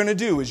what you're going to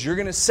do is you're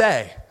going to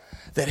say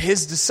that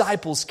his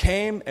disciples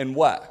came and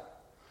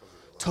what?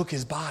 Took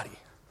his body.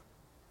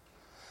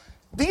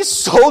 These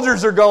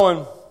soldiers are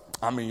going,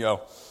 I'm going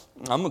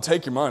to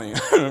take your money.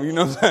 You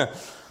know what I'm saying?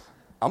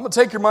 I'm going to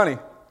take your money.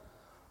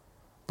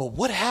 But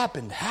what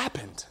happened.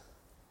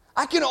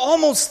 I can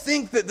almost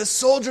think that the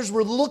soldiers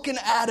were looking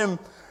at him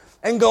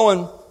and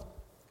going,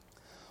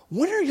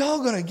 when are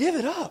y'all going to give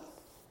it up?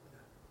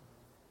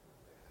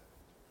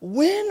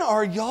 When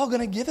are y'all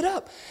going to give it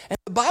up? And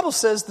the Bible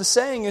says the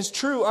saying is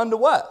true unto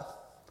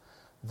what?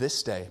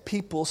 This day.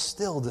 People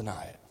still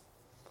deny it.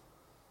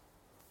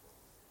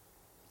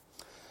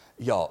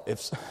 Y'all,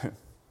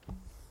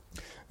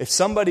 if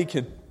somebody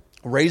could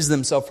raise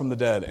themselves from the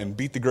dead and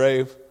beat the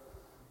grave,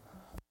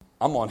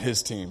 I'm on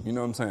his team. You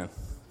know what I'm saying?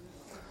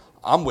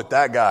 I'm with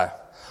that guy.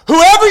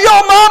 Whoever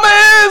your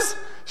mama is,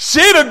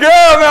 she the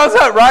girl. How's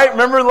that right?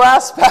 Remember the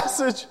last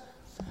passage?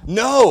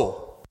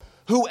 No.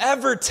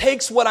 Whoever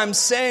takes what I'm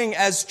saying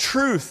as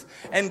truth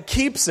and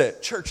keeps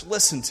it. Church,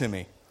 listen to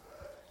me.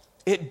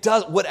 it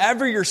does,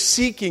 whatever you're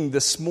seeking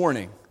this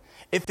morning,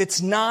 if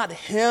it's not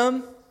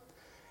Him,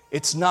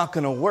 it's not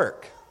going to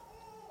work.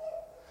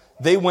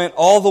 They went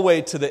all the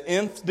way to the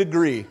nth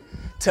degree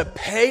to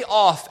pay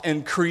off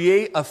and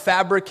create a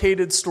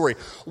fabricated story.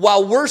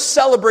 While we're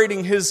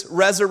celebrating His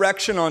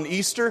resurrection on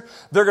Easter,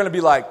 they're going to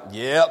be like,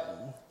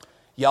 yep,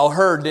 y'all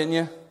heard, didn't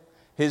you?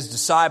 His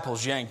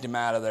disciples yanked Him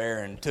out of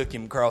there and took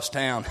Him across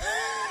town.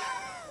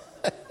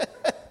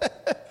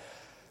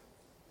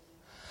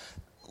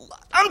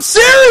 I'm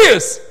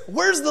serious!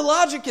 Where's the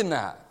logic in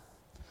that?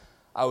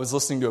 I was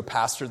listening to a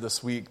pastor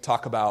this week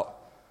talk about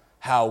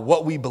how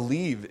what we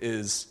believe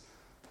is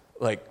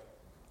like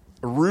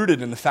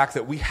rooted in the fact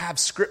that we have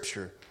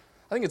Scripture.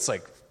 I think it's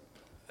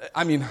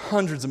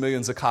hundreds of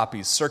millions of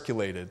copies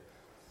circulated.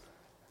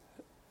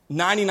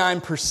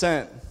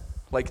 99%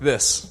 like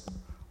this.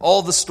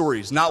 All the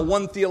stories, not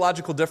one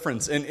theological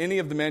difference in any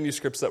of the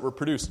manuscripts that were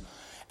produced.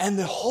 And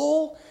the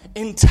whole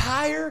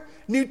entire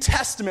New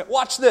Testament,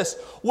 watch this,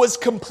 was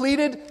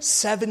completed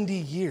 70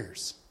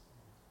 years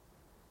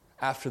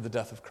after the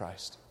death of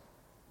Christ.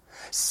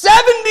 70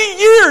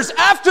 years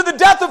after the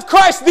death of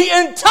Christ, the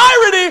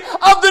entirety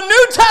of the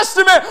New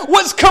Testament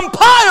was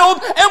compiled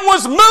and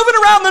was moving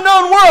around the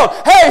known world.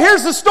 Hey,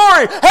 here's the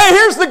story. Hey,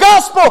 here's the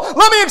gospel.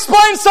 Let me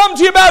explain something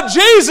to you about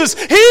Jesus.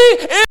 He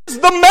is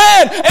the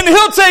man, and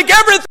He'll take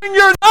everything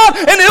you're not,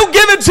 and He'll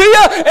give it to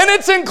you, and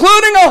it's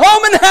including a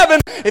home in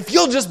heaven if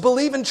you'll just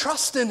believe and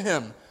trust in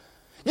Him.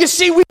 You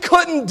see, we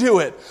couldn't do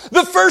it.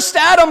 The first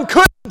Adam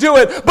couldn't do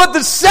it, but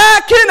the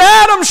second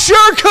Adam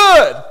sure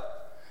could.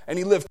 And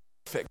he lived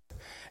perfect.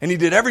 And he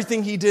did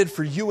everything he did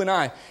for you and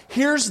I.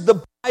 Here's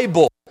the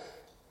Bible.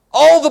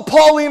 All the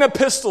Pauline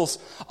epistles.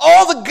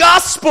 All the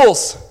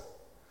Gospels.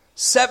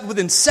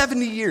 Within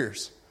 70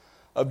 years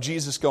of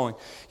Jesus going.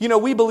 You know,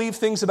 we believe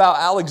things about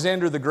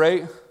Alexander the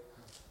Great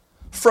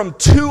from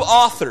two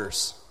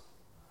authors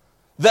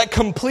that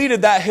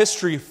completed that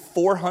history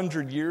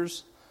 400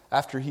 years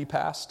after he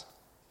passed.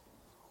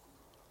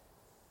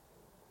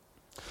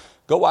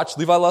 Go watch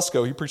Levi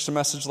Lusko. He preached a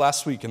message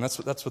last week, and that's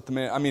what the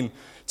man, I mean,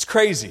 it's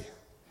crazy.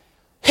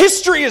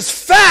 History is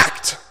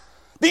fact.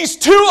 These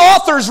two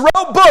authors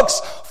wrote books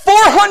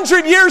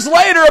 400 years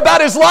later about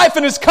his life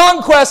and his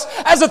conquest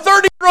as a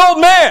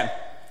 30-year-old man.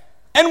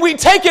 And we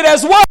take it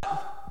as what?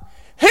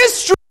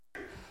 History.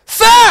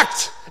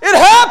 Fact. It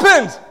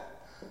happened.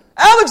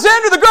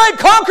 Alexander the Great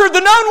conquered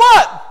the known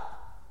what?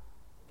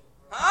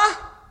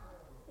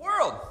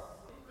 World.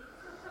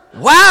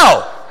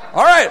 Wow.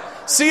 All right.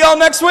 See y'all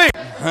next week.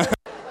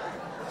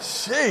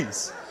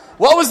 Jeez.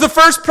 What was the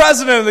first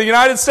president of the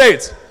United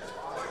States?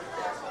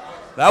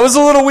 That was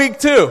a little weak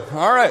too.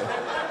 All right.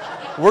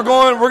 We're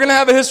going to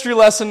have a history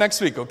lesson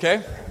next week,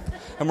 okay?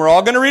 And we're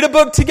all going to read a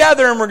book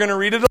together and we're going to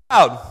read it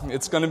aloud.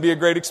 It's going to be a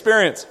great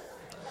experience.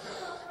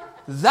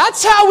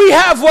 That's how we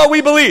have what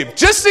we believe.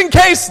 Just in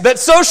case that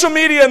social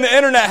media and the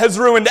internet has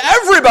ruined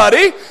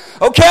everybody,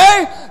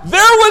 okay?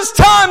 There was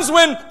times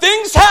when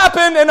things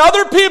happened and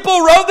other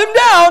people wrote them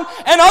down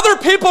and other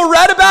people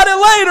read about it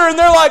later and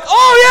they're like,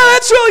 oh yeah,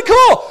 that's really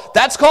cool.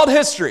 That's called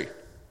history.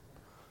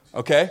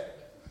 Okay?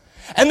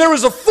 And there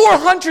was a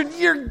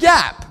 400-year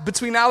gap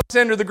between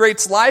Alexander the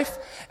Great's life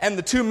and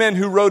the two men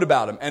who wrote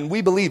about him, and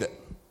we believe it.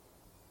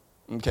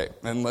 Okay,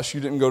 unless you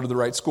didn't go to the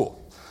right school.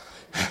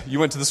 You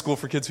went to the school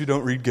for kids who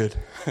don't read good.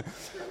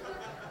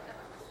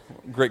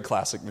 Great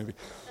classic movie.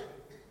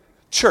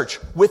 Church,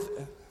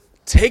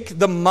 take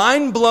the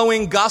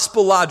mind-blowing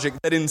gospel logic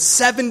that in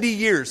 70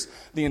 years,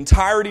 the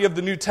entirety of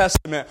the New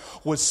Testament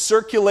was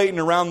circulating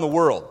around the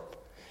world.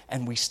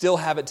 And we still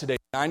have it today,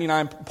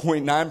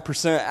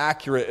 99.9%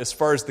 accurate as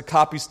far as the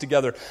copies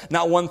together.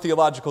 Not one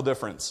theological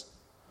difference.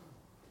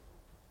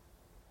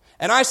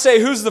 And I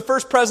say, who's the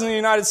first president of the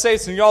United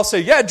States? And you all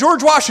say, yeah,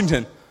 George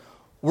Washington.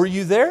 Were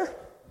you there?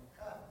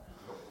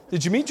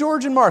 Did you meet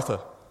George and Martha?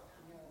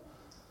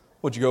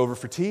 Would you go over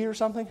for tea or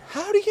something?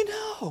 How do you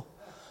know?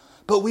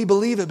 But we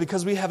believe it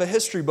because we have a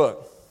history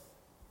book.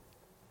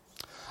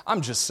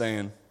 I'm just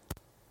saying,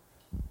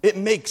 it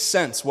makes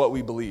sense what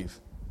we believe.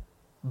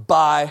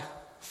 By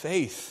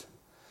faith.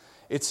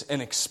 It's an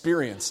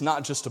experience,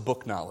 not just a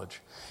book knowledge.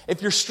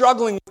 If you're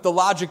struggling with the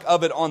logic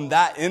of it on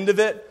that end of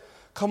it,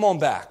 come on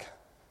back.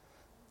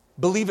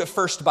 Believe it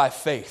first by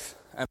faith,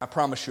 and I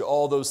promise you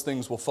all those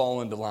things will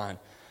fall into line.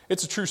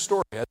 It's a true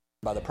story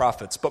by the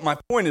prophets. But my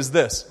point is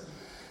this.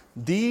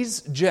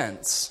 These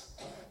gents,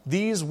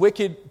 these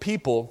wicked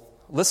people,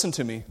 listen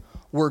to me,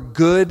 were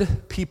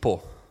good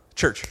people.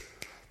 Church,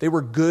 they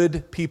were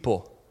good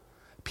people.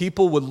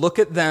 People would look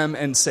at them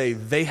and say,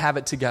 they have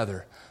it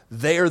together.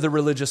 They are the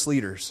religious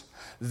leaders.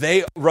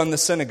 They run the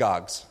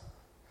synagogues.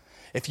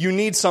 If you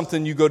need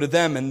something, you go to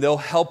them and they'll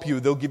help you.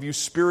 They'll give you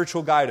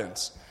spiritual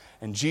guidance.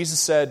 And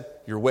Jesus said,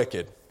 you're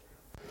wicked.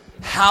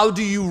 How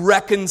do you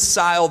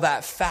reconcile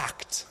that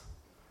fact?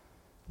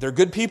 They're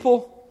good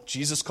people.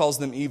 Jesus calls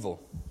them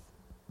evil.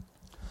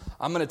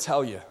 I'm going to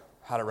tell you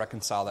how to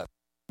reconcile that.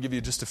 I'll give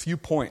you just a few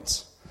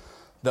points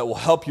that will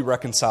help you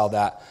reconcile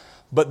that.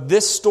 But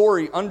this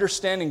story,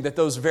 understanding that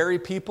those very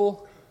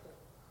people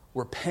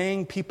were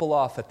paying people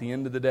off at the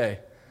end of the day,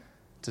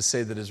 to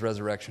say that his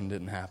resurrection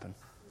didn't happen?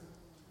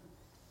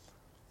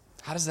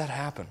 How does that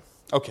happen?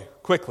 Okay,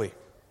 quickly.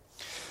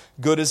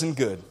 Good isn't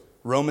good.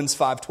 Romans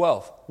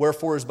 5:12.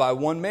 Wherefore is by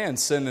one man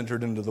sin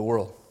entered into the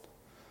world.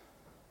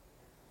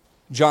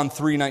 John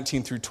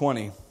 3:19 through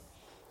 20.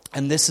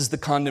 And this is the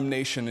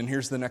condemnation. And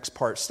here's the next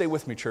part. Stay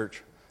with me,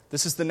 church.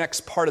 This is the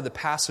next part of the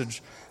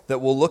passage that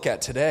we'll look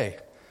at today.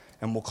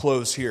 And we'll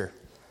close here.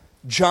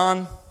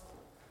 John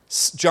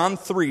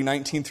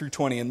 3:19 through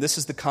 20. And this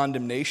is the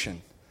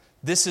condemnation.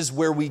 This is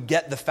where we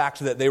get the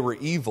fact that they were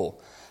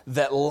evil.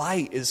 That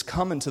light is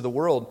come into the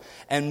world.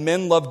 And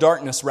men love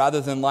darkness rather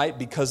than light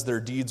because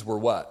their deeds were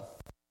what?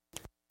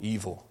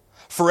 Evil.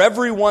 For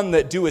everyone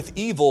that doeth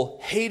evil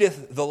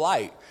hateth the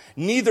light,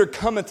 neither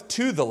cometh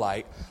to the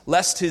light,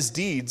 lest his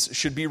deeds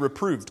should be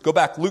reproved. Go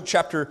back, Luke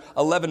chapter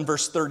 11,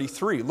 verse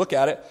 33. Look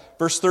at it.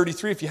 Verse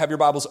 33, if you have your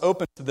Bibles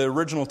open to the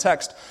original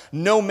text.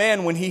 No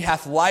man, when he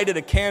hath lighted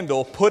a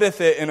candle,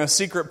 putteth it in a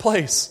secret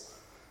place,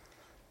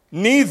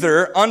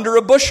 neither under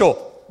a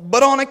bushel,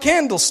 but on a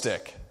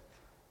candlestick,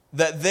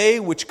 that they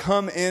which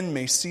come in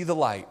may see the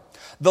light.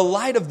 The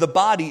light of the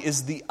body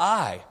is the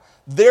eye.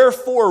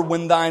 Therefore,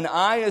 when thine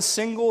eye is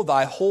single,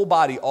 thy whole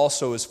body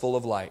also is full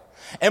of light.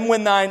 And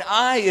when thine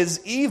eye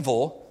is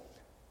evil,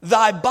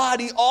 thy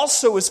body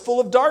also is full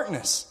of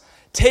darkness.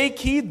 Take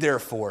heed,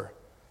 therefore,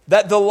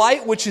 that the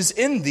light which is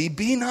in thee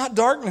be not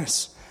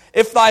darkness.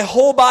 If thy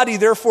whole body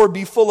therefore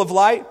be full of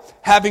light,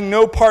 having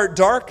no part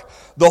dark,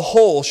 the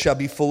whole shall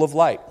be full of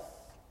light.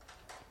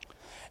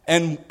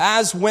 And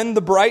as when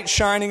the bright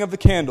shining of the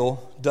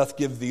candle doth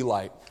give thee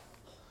light.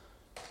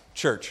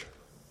 Church,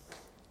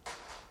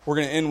 we're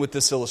going to end with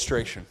this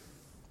illustration.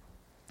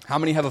 How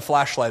many have a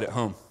flashlight at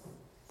home?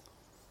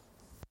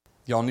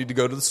 Y'all need to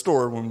go to the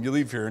store when you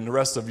leave here, and the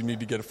rest of you need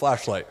to get a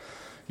flashlight.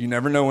 You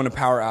never know when a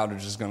power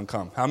outage is going to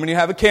come. How many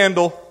have a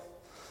candle?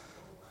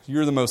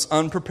 You're the most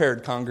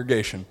unprepared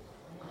congregation.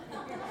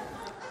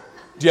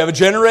 Do you have a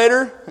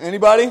generator?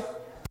 Anybody?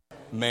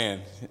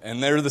 Man,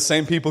 and they're the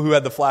same people who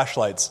had the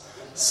flashlights.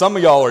 Some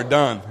of y'all are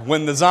done.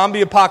 When the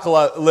zombie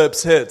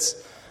apocalypse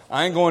hits,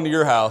 I ain't going to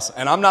your house,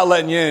 and I'm not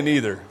letting you in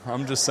either.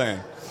 I'm just saying.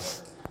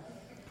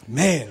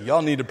 Man,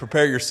 y'all need to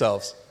prepare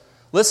yourselves.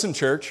 Listen,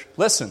 church,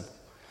 listen.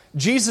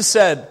 Jesus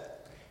said,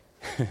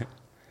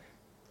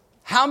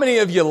 how many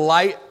of you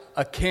light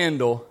a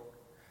candle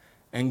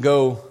and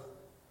go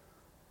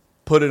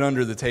put it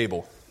under the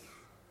table?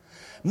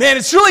 Man,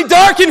 it's really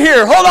dark in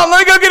here. Hold on, let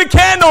me go get a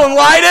candle and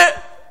light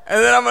it,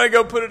 and then I'm going to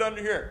go put it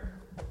under here.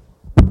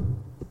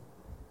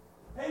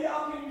 Hey,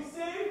 y'all, can you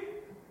see?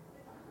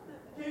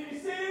 Can you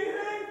see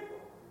anything?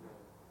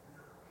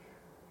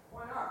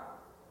 Why not?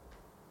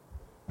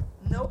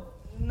 Nope.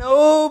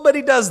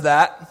 Nobody does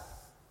that.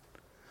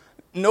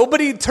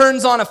 Nobody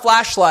turns on a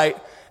flashlight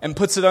and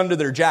puts it under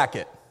their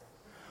jacket.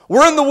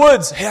 We're in the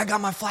woods. Hey, I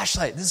got my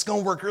flashlight. This is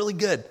going to work really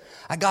good.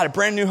 I got it,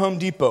 brand new Home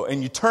Depot.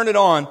 And you turn it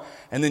on,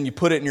 and then you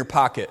put it in your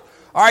pocket.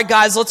 All right,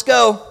 guys, let's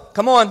go.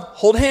 Come on,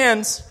 hold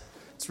hands.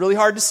 It's really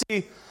hard to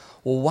see.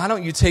 Well, why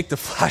don't you take the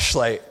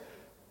flashlight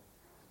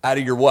out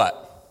of your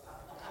what?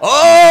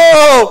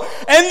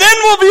 Oh, and then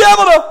we'll be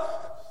able to.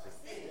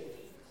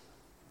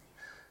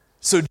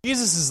 So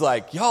Jesus is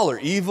like, y'all are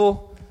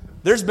evil.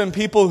 There's been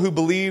people who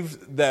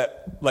believed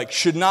that, like,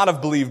 should not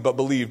have believed but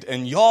believed,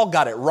 and y'all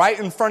got it right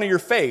in front of your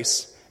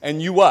face,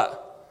 and you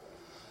what?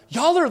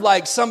 Y'all are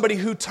like somebody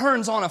who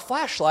turns on a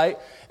flashlight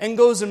and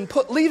goes and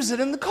leaves it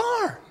in the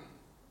car.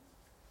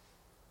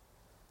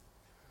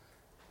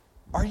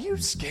 Are you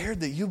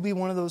scared that you'll be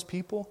one of those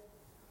people?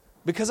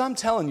 Because I'm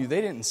telling you,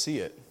 they didn't see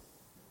it.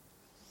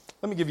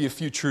 Let me give you a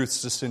few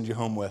truths to send you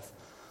home with.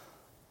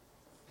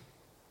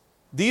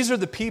 These are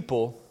the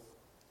people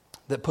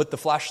that put the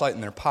flashlight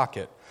in their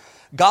pocket.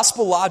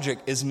 Gospel logic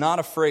is not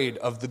afraid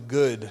of the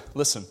good,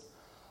 listen,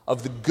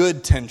 of the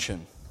good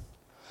tension.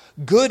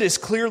 Good is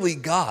clearly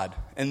God,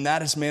 and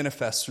that is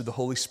manifest through the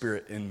Holy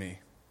Spirit in me.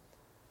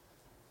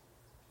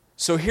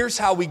 So here's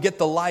how we get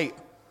the light.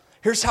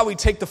 Here's how we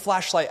take the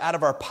flashlight out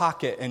of our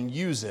pocket and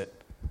use it.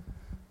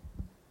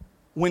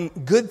 When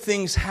good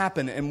things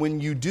happen and when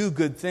you do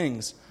good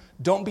things,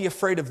 don't be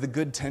afraid of the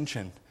good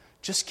tension.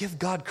 Just give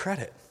God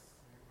credit.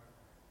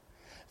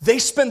 They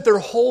spent their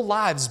whole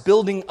lives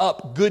building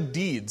up good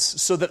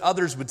deeds so that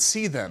others would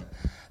see them.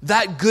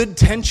 That good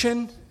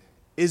tension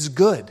is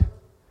good.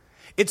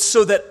 It's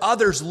so that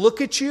others look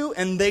at you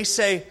and they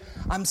say,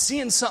 I'm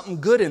seeing something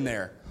good in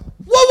there.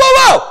 Whoa,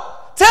 whoa, whoa!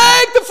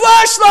 Take the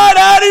flashlight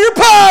out of your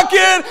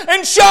pocket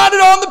and shine it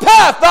on the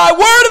path. Thy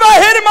word have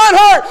I hid in mine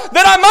heart,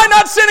 that I might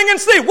not sin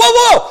against thee. Whoa,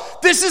 whoa!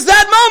 This is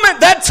that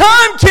moment, that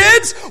time,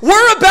 kids.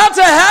 We're about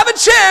to have a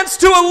chance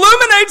to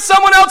illuminate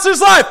someone else's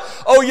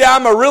life. Oh yeah,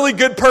 I'm a really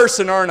good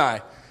person, aren't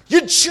I?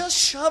 You just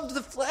shoved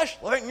the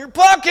flashlight in your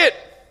pocket.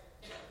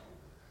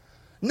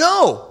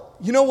 No,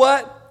 you know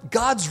what?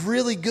 God's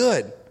really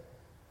good.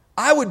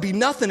 I would be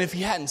nothing if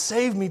he hadn't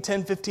saved me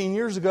 10, 15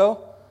 years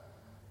ago.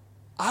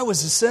 I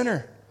was a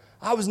sinner.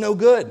 I was no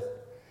good.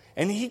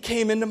 And he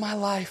came into my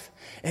life.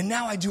 And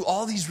now I do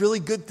all these really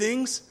good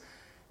things.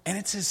 And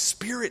it's His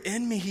Spirit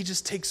in me. He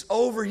just takes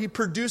over. He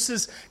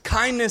produces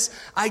kindness.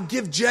 I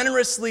give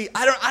generously.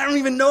 I don't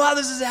even know how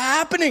this is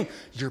happening.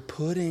 You're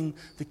putting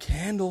the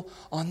candle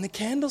on the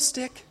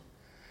candlestick.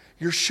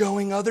 You're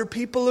showing other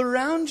people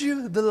around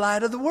you the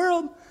light of the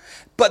world.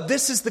 But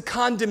this is the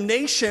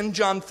condemnation,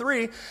 John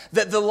 3,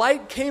 that the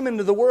light came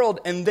into the world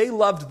and they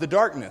loved the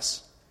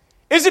darkness.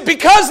 Is it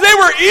because they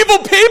were evil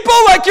people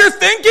like you're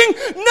thinking?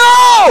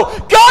 No!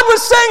 God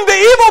was saying the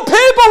evil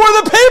people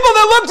were the people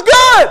that looked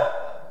good.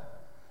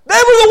 They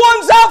were the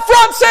ones out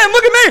front saying,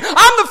 look at me,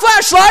 I'm the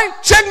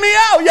flashlight, check me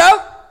out,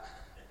 yo.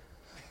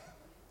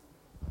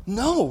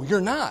 No,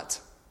 you're not.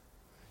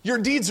 Your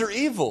deeds are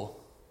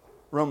evil,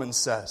 Romans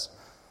says.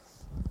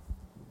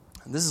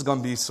 And this is going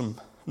to be some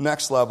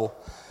next level.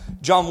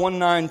 John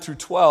 1:9 through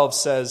 12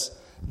 says,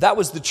 that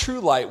was the true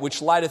light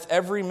which lighteth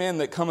every man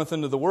that cometh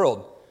into the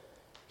world.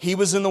 He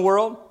was in the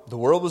world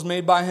was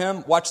made by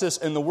him. Watch this,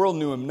 and the world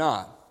knew him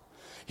not.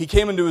 He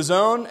came into his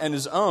own, and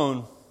his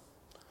own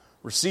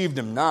received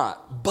him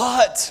not.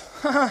 But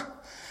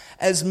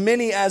as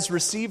many as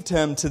received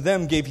him, to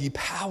them gave he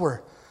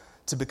power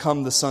to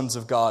become the sons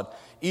of God,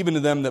 even to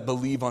them that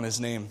believe on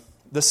his name.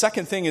 The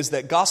second thing is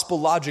that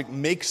gospel logic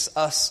makes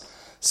us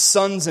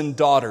sons and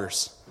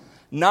daughters,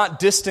 not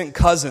distant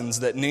cousins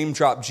that name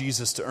drop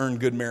Jesus to earn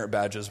good merit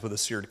badges with a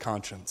seared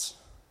conscience.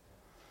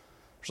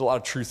 There's a lot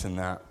of truth in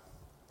that.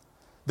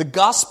 The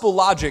gospel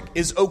logic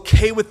is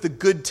okay with the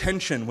good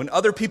tension. When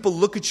other people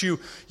look at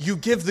you, you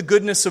give the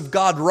goodness of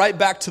God right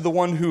back to the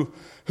one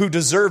who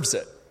deserves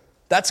it.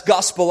 That's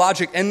gospel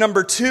logic. And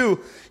number two,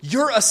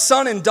 you're a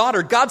son and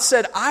daughter. God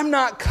said, I've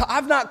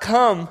not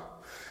come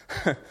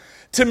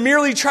to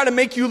merely try to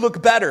make you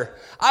look better.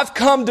 I've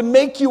come to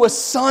make you a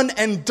son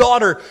and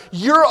daughter.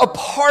 You're a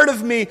part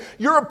of me.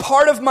 You're a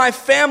part of my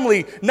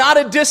family, not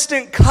a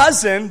distant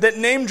cousin that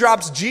name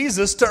drops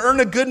Jesus to earn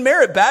a good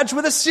merit badge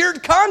with a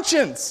seared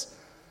conscience.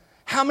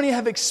 How many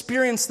have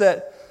experienced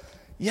that?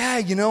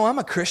 Yeah, I'm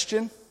a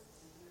Christian.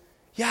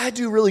 Yeah, I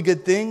do really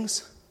good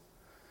things.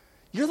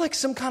 You're like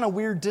some kind of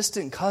weird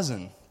distant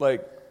cousin.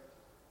 Like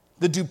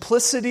the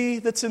duplicity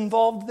that's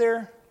involved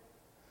there.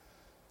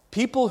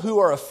 People who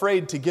are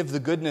afraid to give the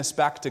goodness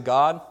back to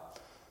God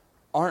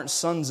aren't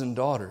sons and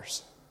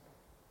daughters.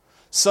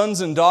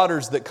 Sons and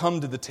daughters that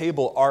come to the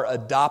table are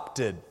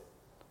adopted.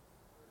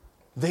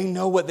 They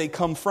know what they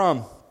come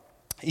from.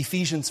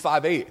 Ephesians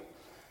 5:8.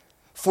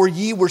 For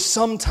ye were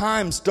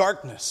sometimes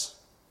darkness,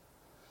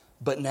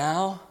 but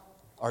now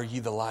are ye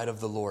the light of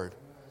the Lord.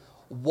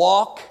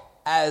 Walk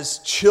as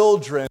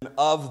children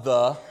of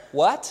the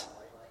what?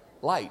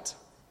 Light.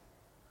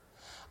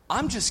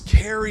 I'm just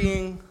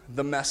carrying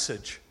the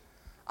message.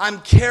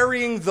 I'm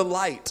carrying the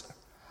light.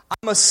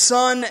 I'm a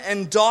son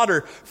and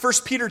daughter. 1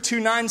 Peter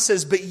 2:9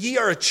 says, but ye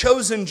are a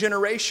chosen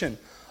generation,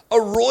 a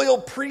royal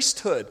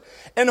priesthood,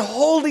 and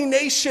holy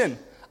nation,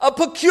 a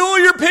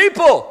peculiar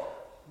people.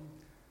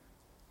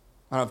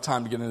 I don't have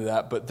time to get into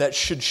that, but that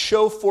should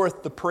show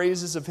forth the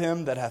praises of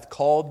him that hath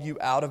called you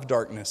out of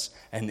darkness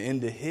and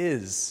into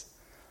his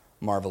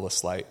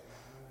marvelous light.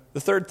 The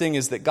third thing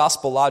is that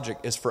gospel logic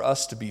is for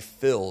us to be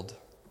filled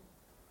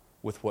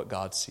with what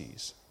God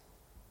sees.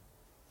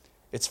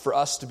 It's for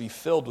us to be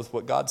filled with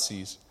what God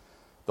sees.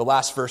 The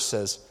last verse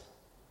says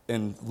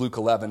in Luke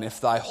 11, if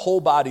thy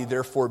whole body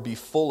therefore be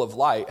full of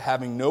light,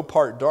 having no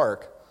part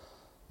dark,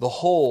 the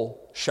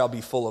whole shall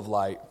be full of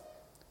light.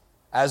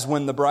 As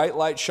when the bright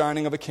light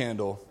shining of a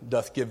candle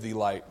doth give thee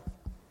light.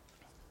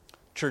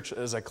 Church,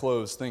 as I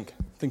close, think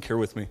here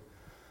with me.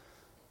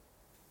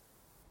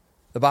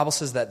 The Bible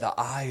says that the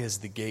eye is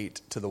the gate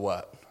to the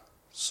what?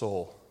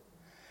 Soul.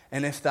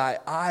 And if thy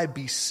eye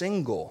be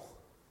single,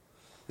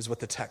 is what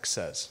the text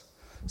says.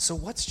 So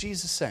what's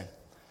Jesus saying?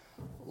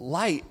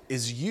 Light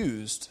is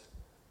used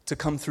to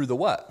come through the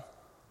what?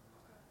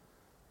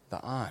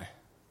 The eye.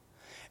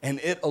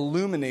 And it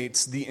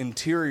illuminates the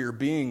interior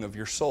being of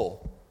your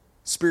soul.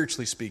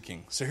 Spiritually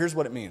speaking. So here's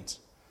what it means.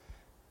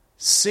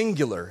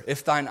 Singular,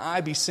 if thine eye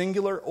be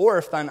singular, or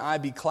if thine eye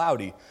be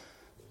cloudy.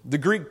 The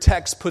Greek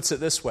text puts it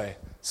this way.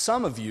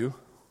 Some of you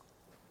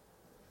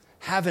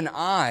have an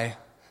eye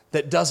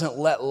that doesn't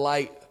let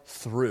light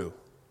through.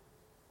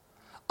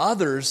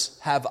 Others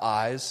have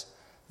eyes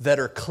that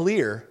are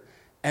clear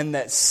and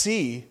that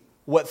see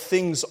what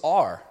things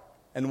are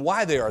and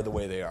why they are the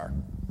way they are.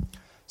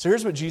 So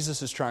here's what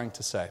Jesus is trying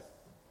to say.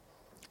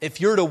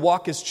 If you're to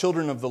walk as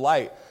children of the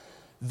light,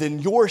 then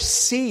you're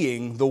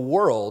seeing the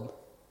world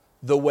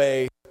the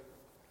way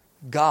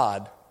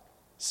God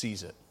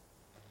sees it.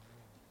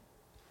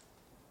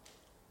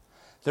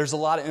 There's a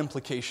lot of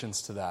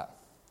implications to that,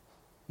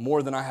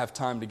 more than I have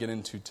time to get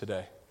into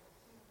today.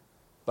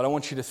 But I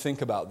want you to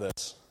think about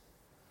this.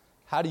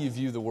 How do you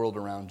view the world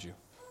around you?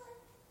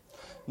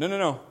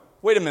 No.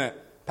 Wait a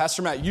minute.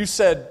 Pastor Matt, you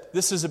said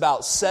this is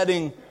about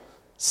setting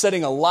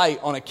a light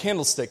on a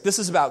candlestick. This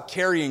is about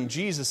carrying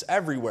Jesus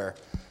everywhere.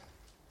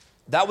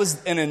 That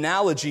was an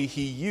analogy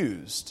he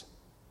used.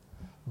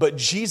 But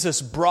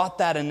Jesus brought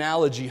that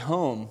analogy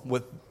home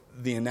with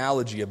the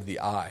analogy of the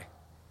eye.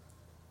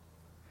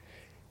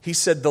 He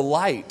said the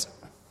light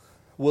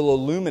will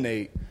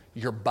illuminate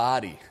your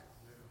body.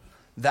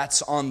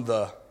 That's on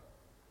the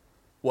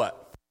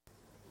what?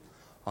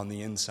 On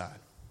the inside.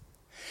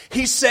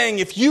 He's saying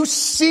if you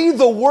see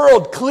the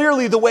world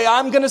clearly the way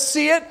I'm going to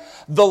see it,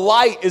 the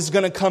light is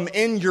going to come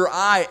in your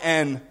eye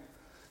and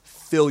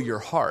fill your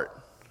heart.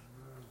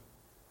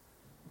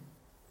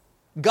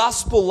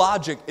 Gospel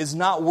logic is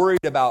not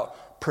worried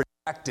about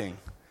protecting.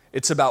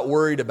 It's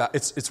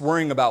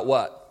worrying about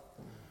what?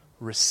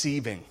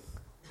 Receiving.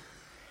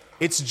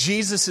 It's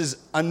Jesus's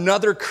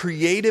another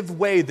creative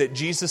way that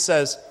Jesus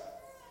says,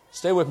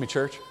 stay with me,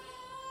 church.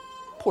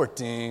 Poor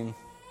thing.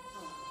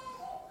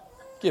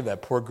 Give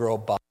that poor girl a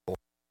Bible.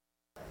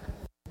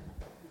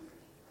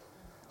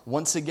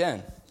 Once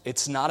again,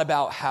 it's not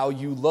about how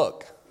you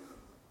look.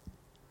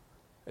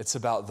 It's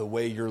about the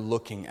way you're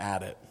looking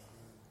at it.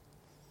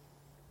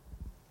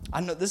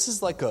 I know this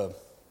is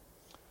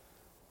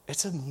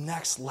it's a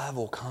next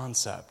level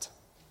concept.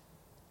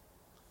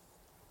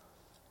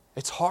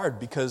 It's hard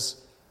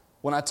because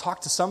when I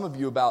talk to some of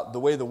you about the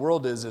way the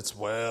world is, it's,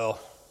 well,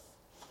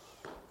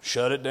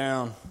 shut it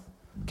down.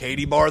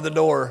 Katie, bar the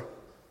door.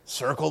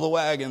 Circle the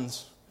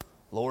wagons.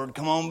 Lord,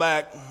 come on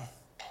back.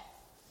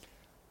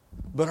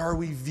 But are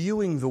we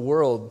viewing the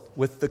world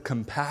with the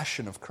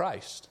compassion of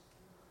Christ?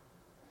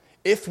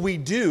 If we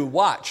do,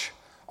 watch.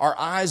 Our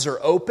eyes are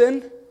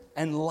open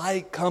and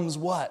light comes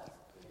what?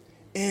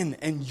 In,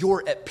 and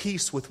you're at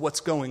peace with what's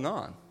going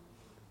on.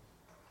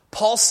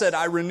 Paul said,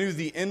 I renew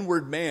the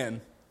inward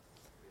man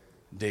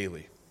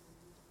daily.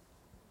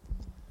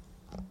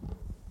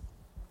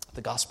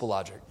 The gospel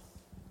logic.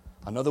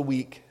 Another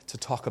week to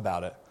talk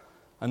about it.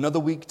 Another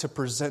week to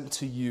present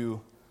to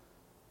you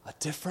a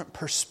different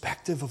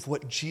perspective of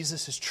what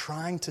Jesus is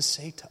trying to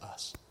say to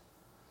us.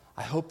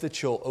 I hope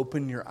that you'll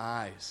open your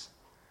eyes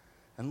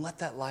and let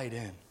that light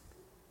in.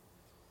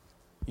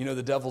 You know,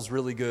 the devil's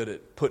really good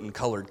at putting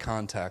colored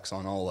contacts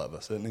on all of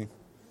us, isn't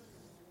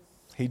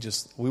he?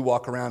 We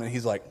walk around and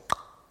he's like,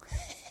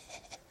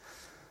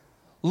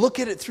 look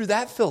at it through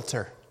that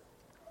filter.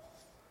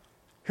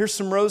 Here's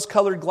some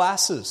rose-colored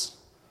glasses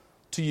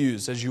to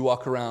use as you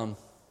walk around.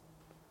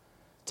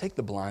 Take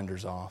the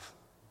blinders off.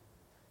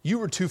 You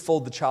were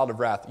twofold the child of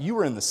wrath. You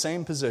were in the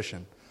same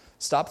position.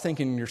 Stop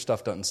thinking your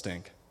stuff doesn't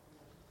stink.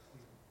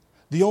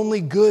 The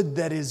only good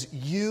that is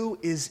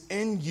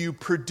in you,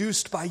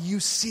 produced by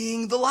you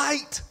seeing the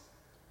light.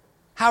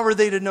 How are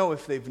they to know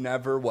if they've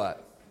never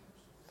what?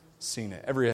 Seen it.